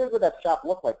 Here's what that shop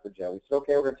looked like for Joe. He said,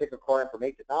 okay, we're going to take a car in from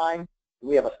 8 to 9.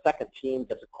 We have a second team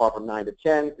that's a car from 9 to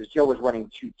 10 because Joe was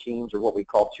running 2 teams, or what we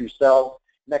call 2 cells.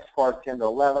 Next car is 10 to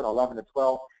 11, 11 to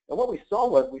 12. And what we saw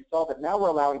that now we're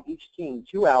allowing each team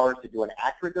 2 hours to do an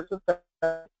accurate disinfection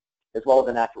as well as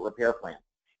an accurate repair plan.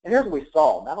 And here's what we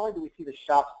saw. Not only do we see the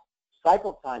shop's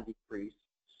cycle time decrease,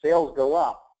 sales go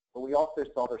up, but we also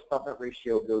saw their supplement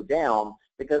ratio go down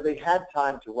because they had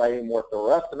time to write a more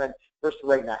thorough estimate versus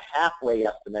writing a halfway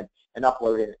estimate and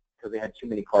uploading it because they had too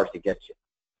many cars to get you.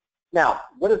 Now,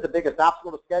 what is the biggest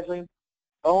obstacle to scheduling?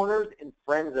 Owners and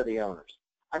friends of the owners.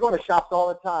 I go into shops all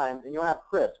the time, and you'll have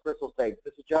Chris. Chris will say,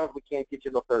 Mrs. Jones, we can't get you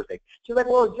until Thursday. She's like,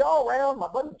 well, is Joe around? My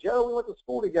buddy Joe, we went to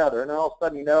school together. And then all of a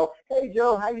sudden, hey,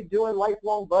 Joe, how you doing?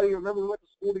 Lifelong buddy. Remember we went to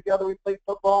school together, we played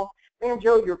football? Man,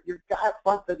 Joe, your guy up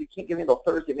front said you can't give me until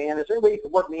Thursday, man. Is there any way you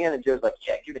can work me in? And Joe's like,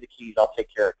 yeah, give me the keys. I'll take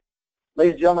care of it.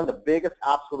 Ladies and gentlemen, the biggest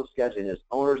obstacle to scheduling is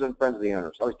owners and friends of the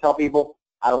owners. I always tell people,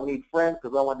 I don't need friends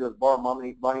because all I want to do is borrow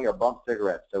money or bump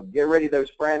cigarettes. So get rid of those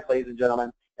friends, ladies and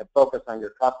gentlemen, and focus on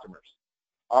your customers.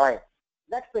 All right.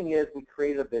 Next thing is we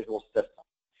created a visual system.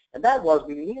 And that was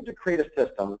we needed to create a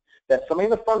system that somebody in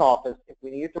the front office, if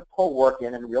we needed to pull work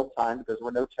in real time because there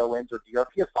were no tow-ins or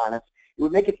DRP assignments, it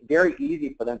would make it very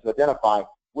easy for them to identify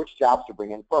which jobs to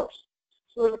bring in first.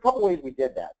 So there's a couple ways we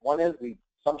did that. One is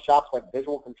some shops like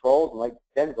visual controls and like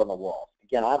bins on the walls.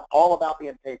 Again, I'm all about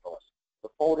being paperless. The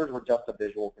folders were just a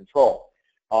visual control.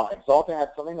 Exalta had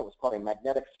something that was called a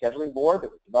magnetic scheduling board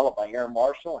that was developed by Aaron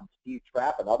Marshall and Steve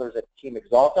Trapp and others at Team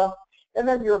Exalta. And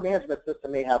then your management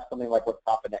system may have something like what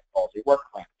PropNet calls a work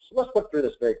plan. So let's look through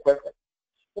this very quickly.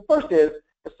 The first is,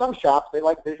 for some shops, they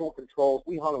like visual controls.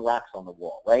 We hung racks on the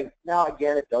wall, right? Now,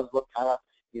 again, it does look kind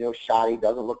of, shoddy,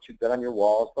 doesn't look too good on your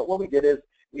walls. But what we did is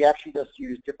we actually just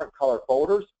used different color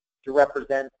folders to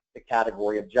represent the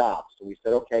category of jobs. So we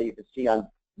said, okay, you can see on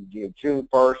June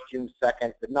 1st, June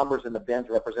 2nd, the numbers in the bins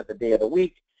represent the day of the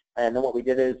week. And then what we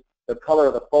did is the color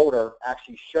of the folder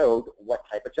actually showed what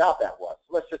type of job that was.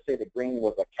 So let's just say the green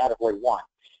was a category 1.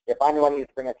 If I knew I needed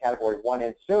to bring a category 1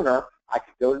 in sooner, I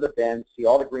could go to the bin, see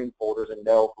all the green folders, and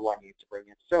know who I need to bring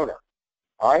in sooner.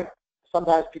 All right?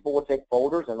 Sometimes people will take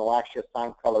folders and they'll actually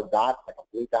assign colored dots, like a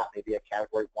blue dot may be a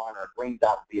category 1 or a green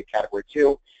dot would be a category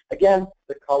 2. Again,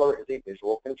 the color is a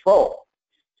visual control.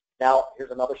 Now, here's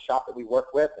another shop that we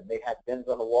work with, and they had bins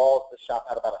on the walls. This shop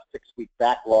had about a 6-week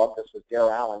backlog. This was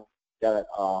Dare Allen, down at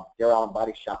Dare Allen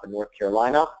Body Shop in North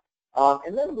Carolina.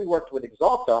 And then we worked with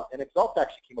Exalta, and Exalta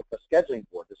actually came up with a scheduling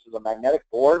board. This is a magnetic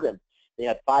board, and they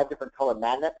had 5 different colored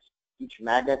magnets. Each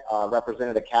magnet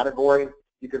represented a category.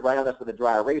 You could write on this with a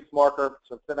dry erase marker.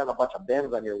 So instead of a bunch of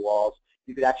bins on your walls,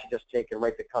 you could actually just take and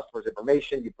write the customer's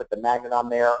information. You put the magnet on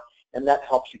there, and that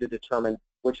helps you to determine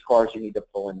which cars you need to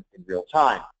pull in real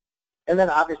time. And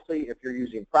then obviously, if you're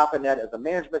using PropNet as a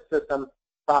management system,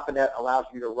 PropNet allows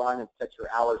you to run and set your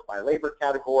hours by labor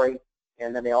category.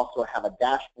 And then they also have a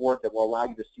dashboard that will allow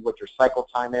you to see what your cycle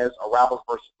time is, arrivals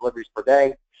versus deliveries per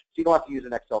day. So you don't have to use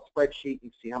an Excel spreadsheet. You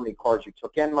can see how many cars you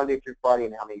took in Monday through Friday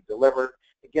and how many you delivered.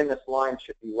 Again, this line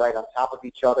should be right on top of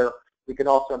each other. We can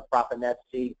also in PropNet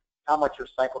see how much your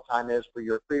cycle time is for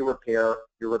your pre-repair,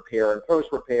 your repair, and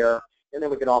post-repair. And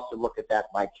then we can also look at that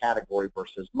by category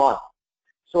versus month.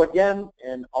 So again,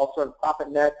 and also in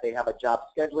PropNet, they have a job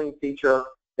scheduling feature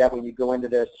that when you go into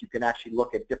this, you can actually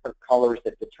look at different colors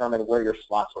that determine where your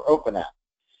slots are open at.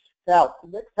 Now, the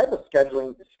next type of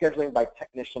scheduling is scheduling by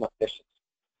technician efficiency.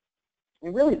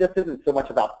 And really, this isn't so much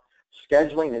about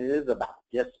scheduling, it is about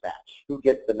dispatch, who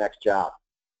gets the next job.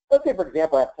 Let's say, for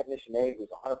example, I have technician A who's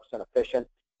 100% efficient.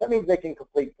 That means they can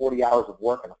complete 40 hours of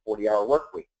work in a 40-hour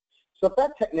work week. So if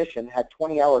that technician had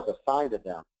 20 hours assigned to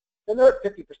them, then they're at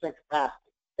 50% capacity.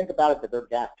 Think about it that their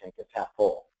gas tank is half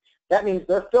full. That means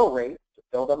their fill rate to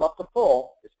fill them up to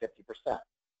full is 50%.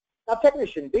 Now,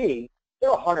 technician B, they're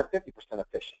 150%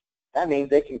 efficient. That means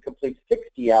they can complete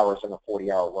 60 hours in a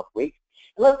 40-hour work week.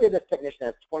 And let's say this technician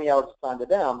has 20 hours assigned to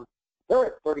them, they're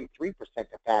at 33%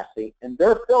 capacity, and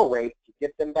their fill rate to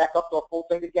get them back up to a full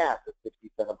tank of gas is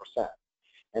 67%.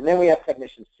 And then we have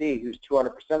technician C, who's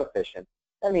 200% efficient.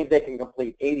 That means they can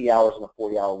complete 80 hours in a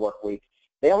 40-hour work week.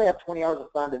 They only have 20 hours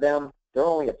assigned to them. They're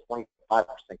only at 25%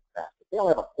 capacity. They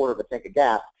only have a quarter of a tank of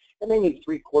gas, and they need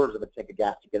 3/4 of a tank of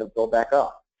gas to get them filled back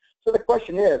up. So the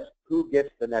question is, who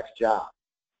gets the next job?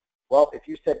 Well, if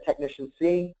you said technician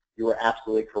C, you were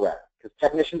absolutely correct, because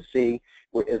technician C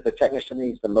is the technician that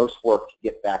needs the most work to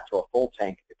get back to a full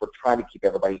tank if we're trying to keep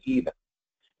everybody even.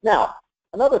 Now,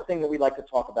 another thing that we like to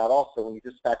talk about also when you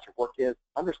dispatch your work is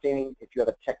understanding if you have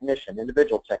a technician,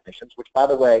 individual technicians, which, by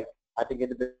the way, I think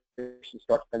individual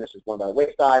start to finish is one by the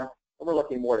wayside, and we're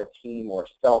looking more at a team or a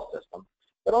cell system.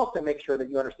 But also make sure that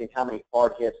you understand how many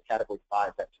hard hits, category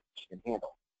 5 that you can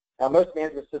handle. Now, most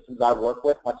management systems I work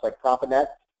with, much like ProfitNet,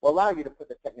 will allow you to put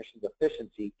the technician's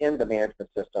efficiency in the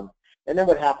management system. And then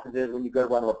what happens is when you go to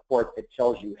run a report, it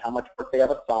tells you how much work they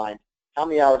have assigned, how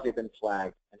many hours they've been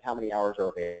flagged, and how many hours are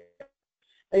available.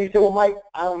 And you say, well, Mike,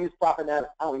 I don't use ProfitNet.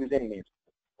 I don't use any management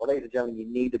system. Well, ladies and gentlemen, you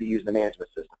need to be using the management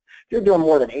system. If you're doing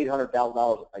more than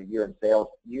 $800,000 a year in sales,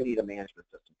 you need a management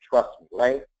system. Trust me,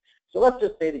 right? So let's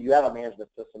just say that you have a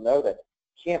management system, though, that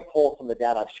can't pull from the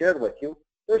data I've shared with you.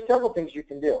 There are several things you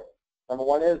can do. Number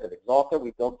one is at Axalta,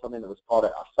 we built something that was called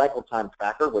a cycle time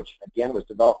tracker, which, again, was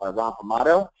developed by Ron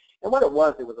Pomato. And what it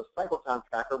was a cycle time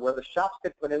tracker where the shops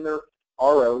could put in their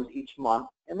ROs each month,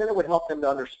 and then it would help them to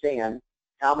understand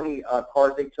how many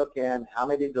cars they took in, how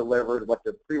many they delivered, what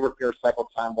the pre-repair cycle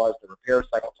time was, the repair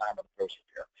cycle time, and the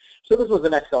post-repair. So this was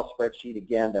an Excel spreadsheet,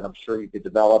 again, that I'm sure you could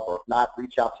develop, or if not,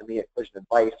 reach out to me at Collision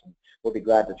Advice, and we'll be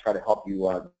glad to try to help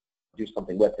you do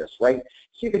something with this, right?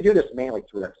 So you can do this manually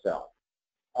through Excel.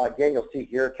 Again, you'll see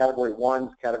here category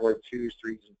 1s, category 2s,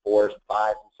 3s, and 4s, and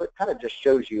 5s. So it kind of just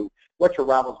shows you what your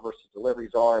arrivals versus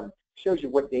deliveries are and shows you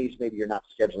what days maybe you're not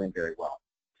scheduling very well.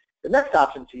 The next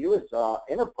option to you is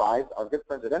Enterprise, our good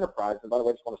friends at Enterprise. And by the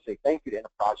way, I just want to say thank you to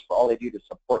Enterprise for all they do to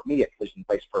support me at Collision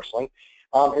Advice personally,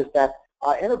 is that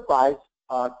Enterprise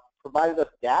provided us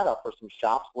data for some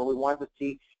shops where we wanted to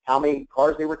see how many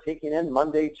cars they were taking in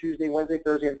Monday, Tuesday, Wednesday,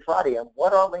 Thursday, and Friday, and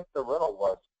what our length of rental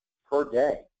was per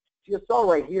day. So you saw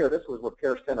right here, this was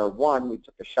Repair Center 1. We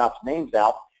took the shop's names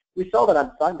out. We saw that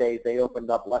on Sundays, they opened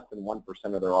up less than 1%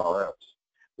 of their ROs.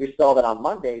 We saw that on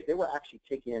Mondays, they were actually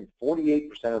taking in 48%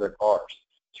 of their cars.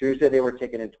 Tuesday, they were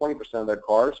taking in 20% of their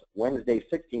cars. Wednesday,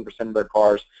 16% of their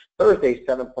cars. Thursday,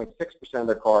 7.6% of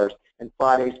their cars. And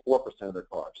Fridays, 4% of their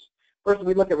cars. First,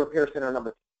 we look at Repair Center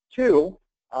number 2.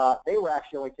 They were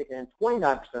actually only taking in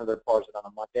 29% of their cars on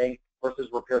a Monday versus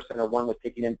Repair Center 1 was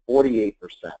taking in 48%.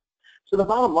 So the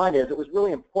bottom line is it was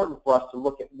really important for us to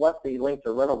look at what the length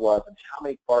of rental was and how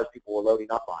many cars people were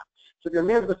loading up on. So if your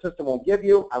management system won't give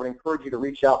you, I would encourage you to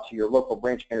reach out to your local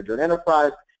branch manager at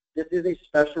Enterprise. This is a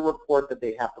special report that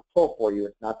they have to pull for you.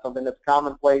 It's not something that's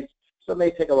commonplace, so it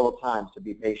may take a little time, so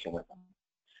be patient with them.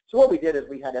 So what we did is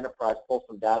we had Enterprise pull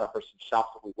some data for some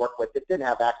shops that we work with that didn't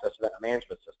have access to that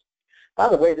management system. By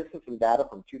the way, this is some data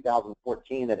from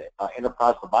 2014 that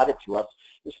Enterprise provided to us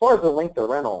as far as the length of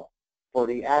rental for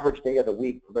the average day of the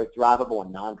week for both drivable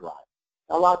and non-drive.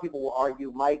 Now, a lot of people will argue,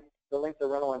 Mike, the length of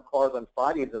rental in cars on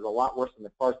Fridays is a lot worse than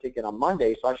the cars taken on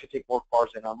Monday, so I should take more cars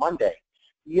in on Monday.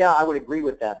 Yeah, I would agree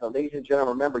with that. But ladies and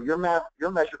gentlemen, remember, you're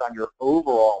measured on your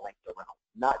overall length of rental,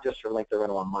 not just your length of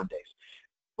rental on Mondays.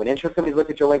 When insurance companies look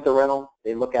at your length of rental,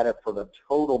 they look at it for the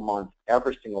total month,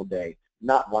 every single day,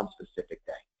 not one specific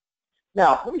day.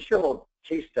 Now, let me share a little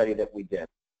case study that we did.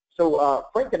 So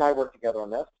Frank and I worked together on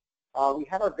this. We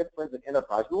had our good friends at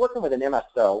Enterprise. We were working with an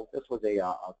MSO. This was a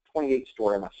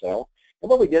 28-store MSO. And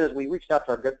what we did is we reached out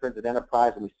to our good friends at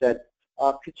Enterprise and we said,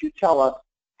 could you tell us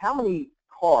how many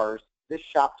cars this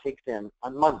shop takes in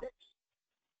on Mondays?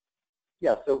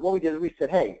 Yeah, so what we did is we said,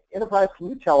 hey, Enterprise, can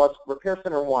you tell us, Repair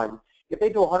Center 1, if they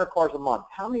do 100 cars a month,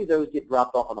 how many of those get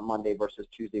dropped off on a Monday versus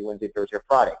Tuesday, Wednesday, Thursday, or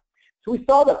Friday? So we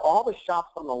saw that all the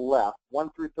shops on the left,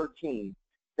 1 through 13,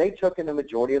 they took in the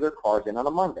majority of their cars in on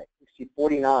a Monday. You see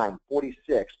 49,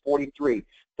 46, 43,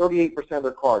 38% of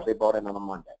their cars they brought in on a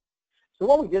Monday. So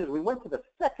what we did is we went to the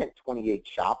second 28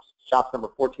 shops number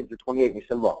 14 through 28, and we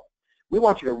said, look, we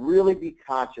want you to really be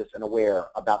conscious and aware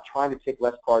about trying to take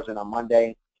less cars in on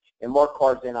Monday and more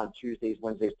cars in on Tuesdays,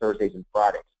 Wednesdays, Thursdays, and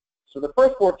Fridays. So the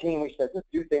first 14, we said, let's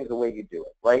do things the way you do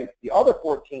it, right? The other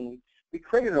 14, we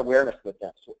created an awareness with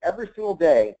them. So every single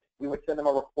day, we would send them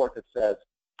a report that says,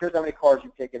 here's how many cars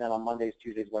you've taken in on Mondays,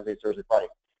 Tuesdays, Wednesdays, Thursdays, Fridays.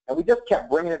 And we just kept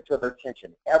bringing it to their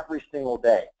attention every single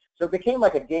day. So it became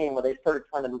like a game where they started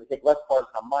trying to take less cars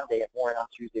on Monday and more on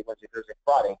Tuesday, Wednesday, Thursday,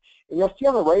 Friday. And you'll see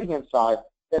on the right-hand side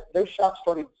that those shops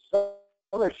started, some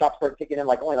of those shops started taking in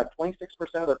only 26%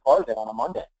 of their cars in on a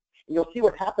Monday. And you'll see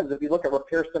what happens if you look at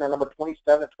Repair Center number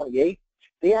 27 and 28.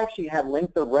 They actually had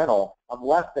length of rental of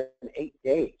less than 8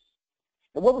 days.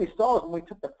 And what we saw is when we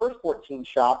took the first 14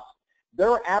 shops,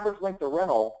 their average length of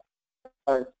rental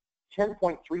was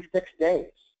 10.36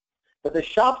 days. But the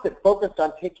shops that focused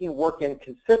on taking work in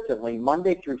consistently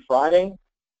Monday through Friday,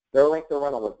 their length of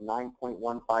rental was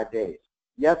 9.15 days.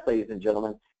 Yes, ladies and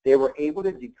gentlemen, they were able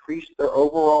to decrease their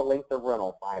overall length of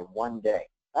rental by 1 day.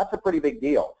 That's a pretty big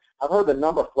deal. I've heard the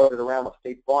number floated around with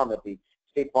State Farm that the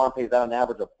State Farm pays out an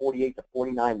average of $48 to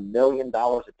 $49 million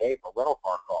a day for rental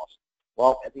car costs.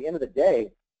 Well, at the end of the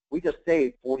day, we just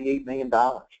saved $48 million,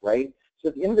 right? So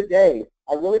at the end of the day,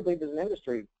 I really believe as an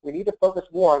industry, we need to focus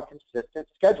more on consistent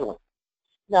scheduling.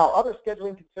 Now, other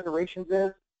scheduling considerations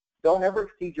is don't ever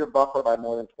exceed your buffer by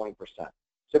more than 20%. So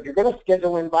if you're going to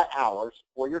schedule in by hours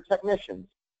for your technicians,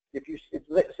 if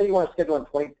say you want to schedule in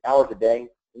 20 hours a day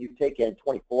and you take in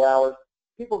 24 hours,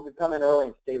 people can come in early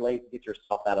and stay late and get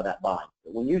yourself out of that bind.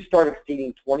 But when you start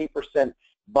exceeding 20%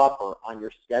 buffer on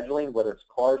your scheduling, whether it's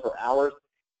cars or hours,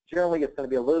 generally it's going to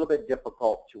be a little bit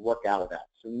difficult to work out of that.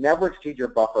 So never exceed your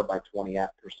buffer by 20%.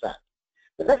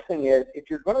 The next thing is if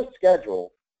you're going to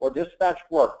schedule or dispatch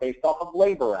work based off of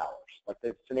labor hours, like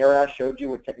the scenario I showed you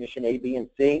with technician A, B, and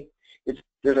C,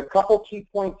 there's a couple key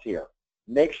points here.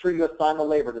 Make sure you assign the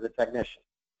labor to the technician.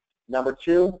 Number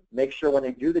two, make sure when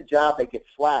they do the job, they get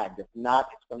flagged. If not,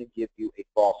 it's going to give you a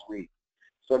false read.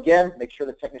 So again, make sure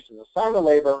the technician is assigned the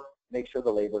labor, make sure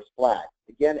the labor is flagged.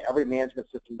 Again, every management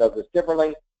system does this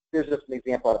differently. Here's just an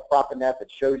example of ProfitNet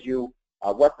that shows you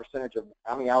what percentage of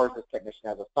how many hours this technician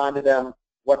has assigned to them,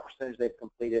 what percentage they've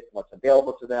completed, what's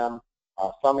available to them.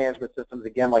 Some management systems,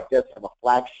 again, like this, have a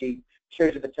flag sheet.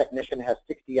 Shows you the technician has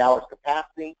 60 hours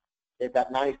capacity. They've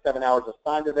got 97 hours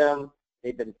assigned to them.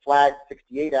 They've been flagged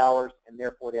 68 hours, and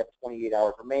therefore they have 28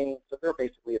 hours remaining. So they're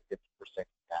basically at 50%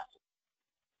 capacity.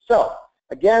 So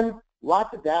again,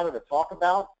 lots of data to talk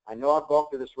about. I know I've gone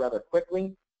through this rather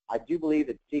quickly. I do believe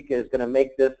that CIECA is going to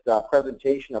make this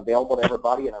presentation available to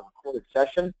everybody in a recorded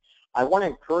session. I want to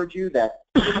encourage you that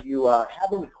if you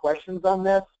have any questions on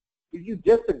this, if you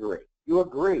disagree, you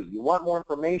agree, you want more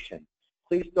information,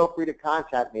 please feel free to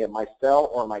contact me at my cell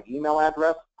or my email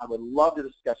address. I would love to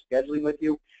discuss scheduling with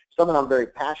you, something I'm very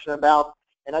passionate about.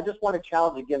 And I just want to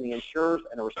challenge, again, the insurers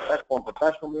in a respectful and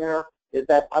professional manner, is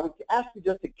that I would ask you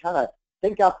just to kind of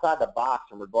think outside the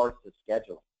box in regards to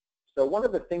scheduling. So one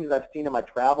of the things I've seen in my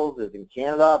travels is in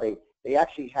Canada, they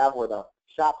actually have where the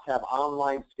shops have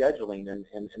online scheduling, and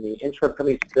the insurance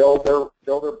companies fill their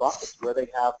buckets where they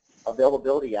have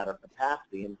availability at or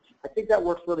capacity, and I think that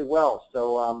works really well.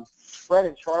 So Fred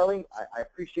and Charlie, I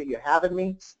appreciate you having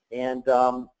me, and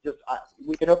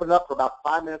we can open it up for about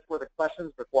 5 minutes worth of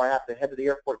questions before I have to head to the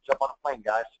airport and jump on a plane,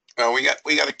 guys.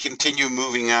 We got to continue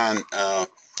moving on,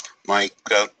 Mike.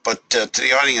 But to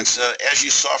the audience, as you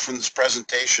saw from this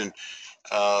presentation,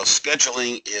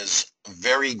 scheduling is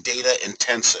very data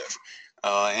intensive.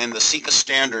 And the CIECA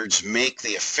standards make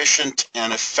the efficient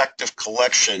and effective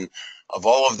collection of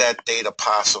all of that data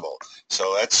possible.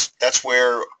 So that's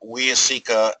where we as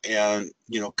CIECA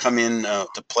come in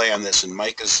to play on this, and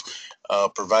Mike has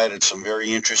provided some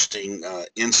very interesting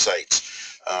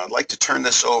insights. I'd like to turn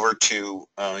this over to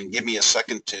and give me a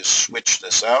second to switch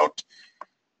this out.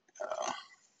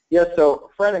 Yeah,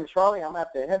 so Fred and Charlie, I'm going to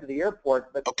have to head to the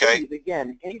airport, but okay. Please,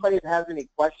 again, anybody that has any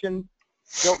questions,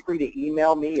 feel free to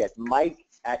email me at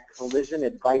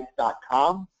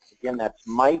mike@collisionadvice.com. Again, that's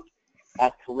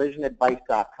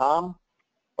mike@collisionadvice.com.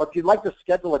 Or if you'd like to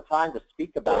schedule a time to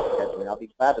speak about scheduling, I'll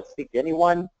be glad to speak to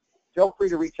anyone. Feel free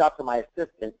to reach out to my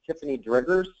assistant, Tiffany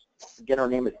Driggers. Again, her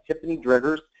name is Tiffany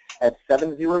Driggers at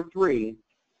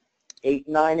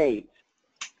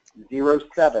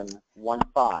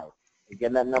 703-898-0715.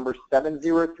 Again, that number is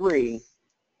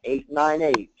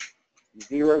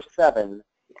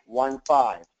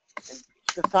 703-898-0715. And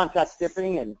just contact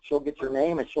Tiffany, and she'll get your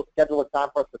name, and she'll schedule a time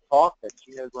for us to talk that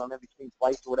she knows when I'm in between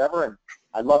flights or whatever. And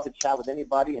I'd love to chat with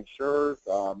anybody, insurers,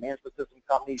 management system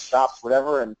companies, shops,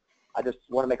 whatever, and I just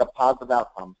want to make a positive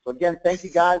outcome. So again, thank you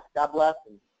guys. God bless,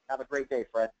 and have a great day,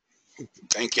 Fred.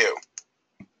 Thank you.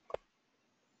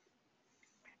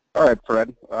 All right,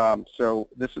 Fred. So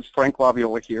this is Frank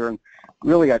Laviola here, and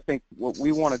really I think what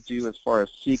we want to do as far as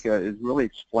CIECA is really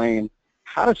explain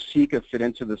how does CIECA fit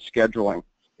into the scheduling.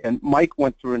 And Mike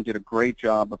went through and did a great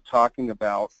job of talking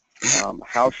about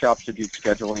how shops should do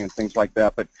scheduling and things like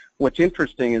that. But what's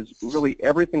interesting is really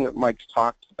everything that Mike's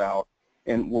talked about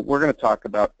and what we're going to talk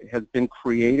about has been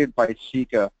created by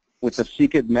CIECA with the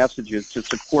CIECA messages to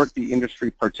support the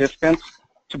industry participants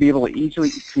to be able to easily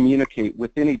communicate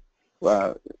within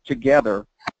together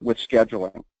with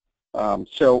scheduling.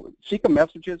 So CIECA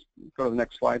messages, go to the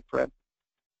next slide, Fred.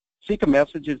 CIECA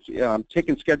messages,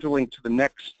 taking scheduling to the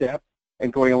next step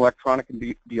and going electronic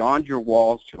and beyond your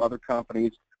walls to other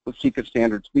companies with CIECA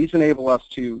standards. These enable us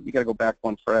to, you got to go back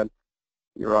one, Fred.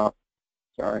 You're off.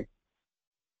 Sorry.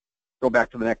 Go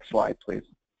back to the next slide, please.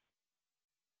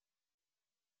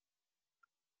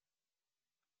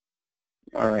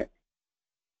 All right.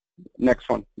 Next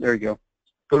one. There you go.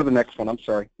 Go to the next one. I'm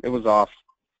sorry. It was off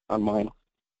on mine.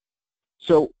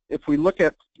 So if we look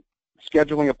at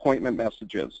scheduling appointment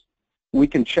messages, we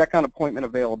can check on appointment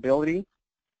availability.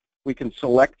 We can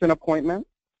select an appointment.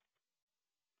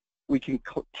 We can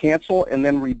cancel and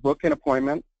then rebook an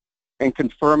appointment and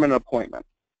confirm an appointment.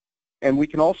 And we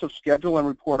can also schedule and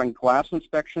report on glass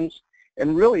inspections.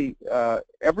 And really,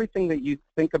 everything that you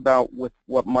think about with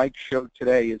what Mike showed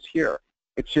today is here.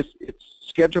 It's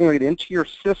scheduling it into your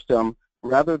system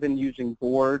rather than using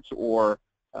boards or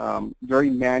very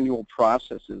manual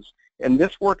processes. And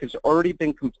this work has already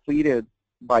been completed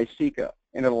by CIECA,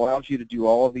 and it allows you to do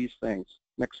all of these things.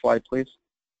 Next slide, please.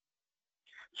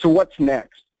 So what's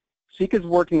next? CIECA is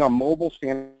working on mobile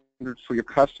standards for your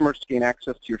customers to gain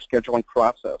access to your scheduling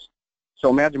process. So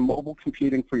imagine mobile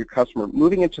computing for your customer,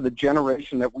 moving into the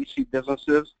generation that we see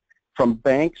businesses from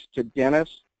banks to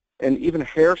dentists and even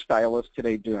hairstylists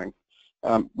today doing.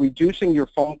 Reducing your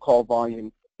phone call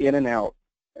volume in and out.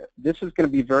 This is going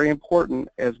to be very important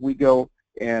as we go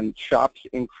and shops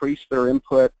increase their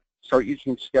input, start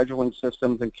using scheduling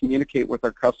systems, and communicate with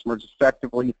our customers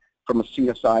effectively from a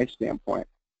CSI standpoint.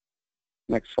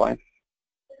 Next slide.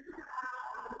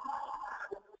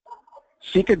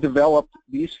 CIECA developed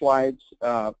these slides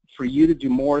for you to do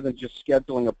more than just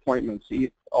scheduling appointments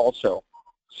also.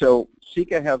 So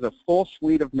CIECA has a full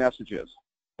suite of messages.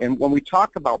 And when we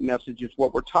talk about messages,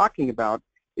 what we're talking about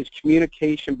is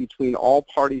communication between all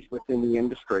parties within the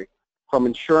industry, from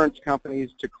insurance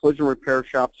companies to collision repair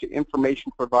shops to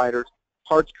information providers,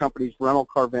 parts companies, rental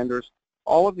car vendors,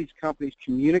 all of these companies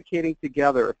communicating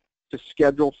together to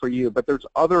schedule for you. But there's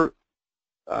other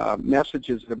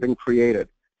messages that have been created.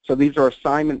 So these are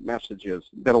assignment messages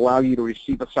that allow you to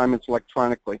receive assignments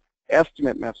electronically,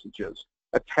 estimate messages,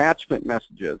 attachment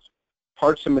messages,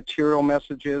 parts and material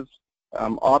messages,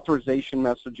 authorization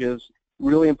messages.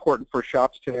 Really important for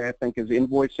shops today, I think, is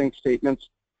invoicing statements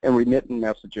and remittance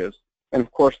messages. And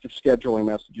of course, the scheduling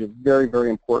messages, very,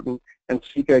 very important. And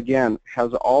CIECA, again,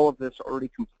 has all of this already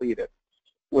completed.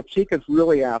 What CIECA is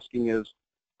really asking is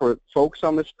for folks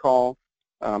on this call,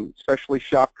 especially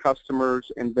shop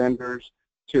customers and vendors,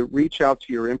 to reach out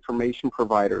to your information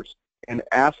providers and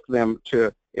ask them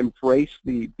to embrace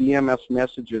the BMS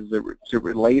messages that it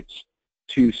relates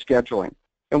to scheduling.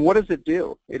 And what does it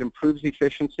do? It improves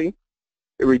efficiency.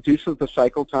 It reduces the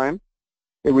cycle time.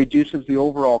 It reduces the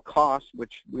overall cost,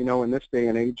 which we know in this day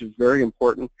and age is very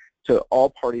important to all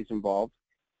parties involved.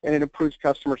 And it improves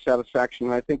customer satisfaction.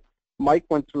 And I think Mike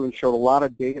went through and showed a lot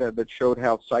of data that showed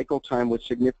how cycle time was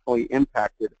significantly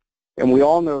impacted. And we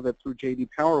all know that through J.D.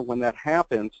 Power, when that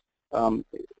happens,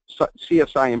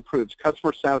 CSI improves,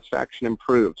 customer satisfaction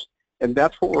improves. And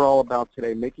that's what we're all about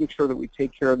today, making sure that we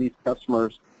take care of these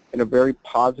customers in a very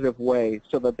positive way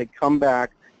so that they come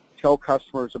back, tell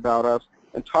customers about us,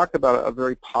 and talk about a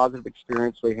very positive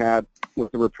experience they had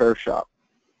with the repair shop.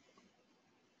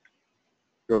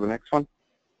 Go to the next one.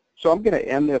 So I'm going to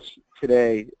end this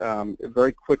today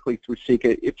very quickly through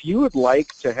CIECA. If you would like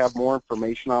to have more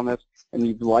information on this and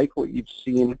you'd like what you've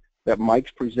seen that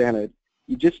Mike's presented,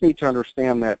 you just need to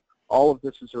understand that all of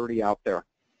this is already out there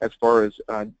as far as,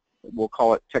 we'll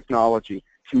call it technology,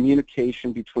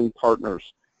 communication between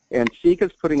partners. And CIECA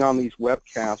is putting on these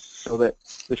webcasts so that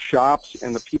the shops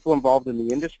and the people involved in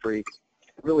the industry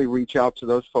really reach out to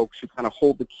those folks who kind of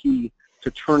hold the key to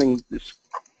turning this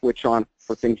switch on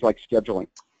for things like scheduling.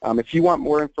 If you want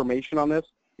more information on this,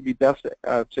 it'd be best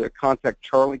to contact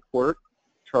Charlie Quirk,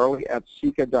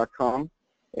 charlie@CIECA.com.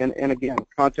 And again,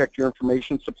 contact your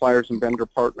information suppliers and vendor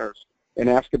partners and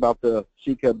ask about the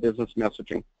CIECA business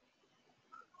messaging.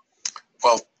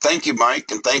 Well, thank you,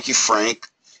 Mike, and thank you, Frank.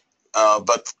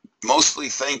 But mostly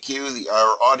thank you,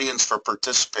 our audience, for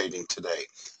participating today.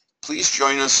 Please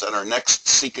join us at our next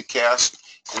CIECAcast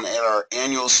and at our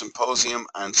annual symposium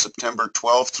on September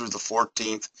 12th through the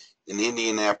 14th in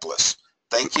Indianapolis.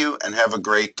 Thank you and have a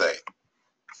great day.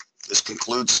 This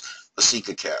concludes the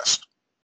CIECAcast.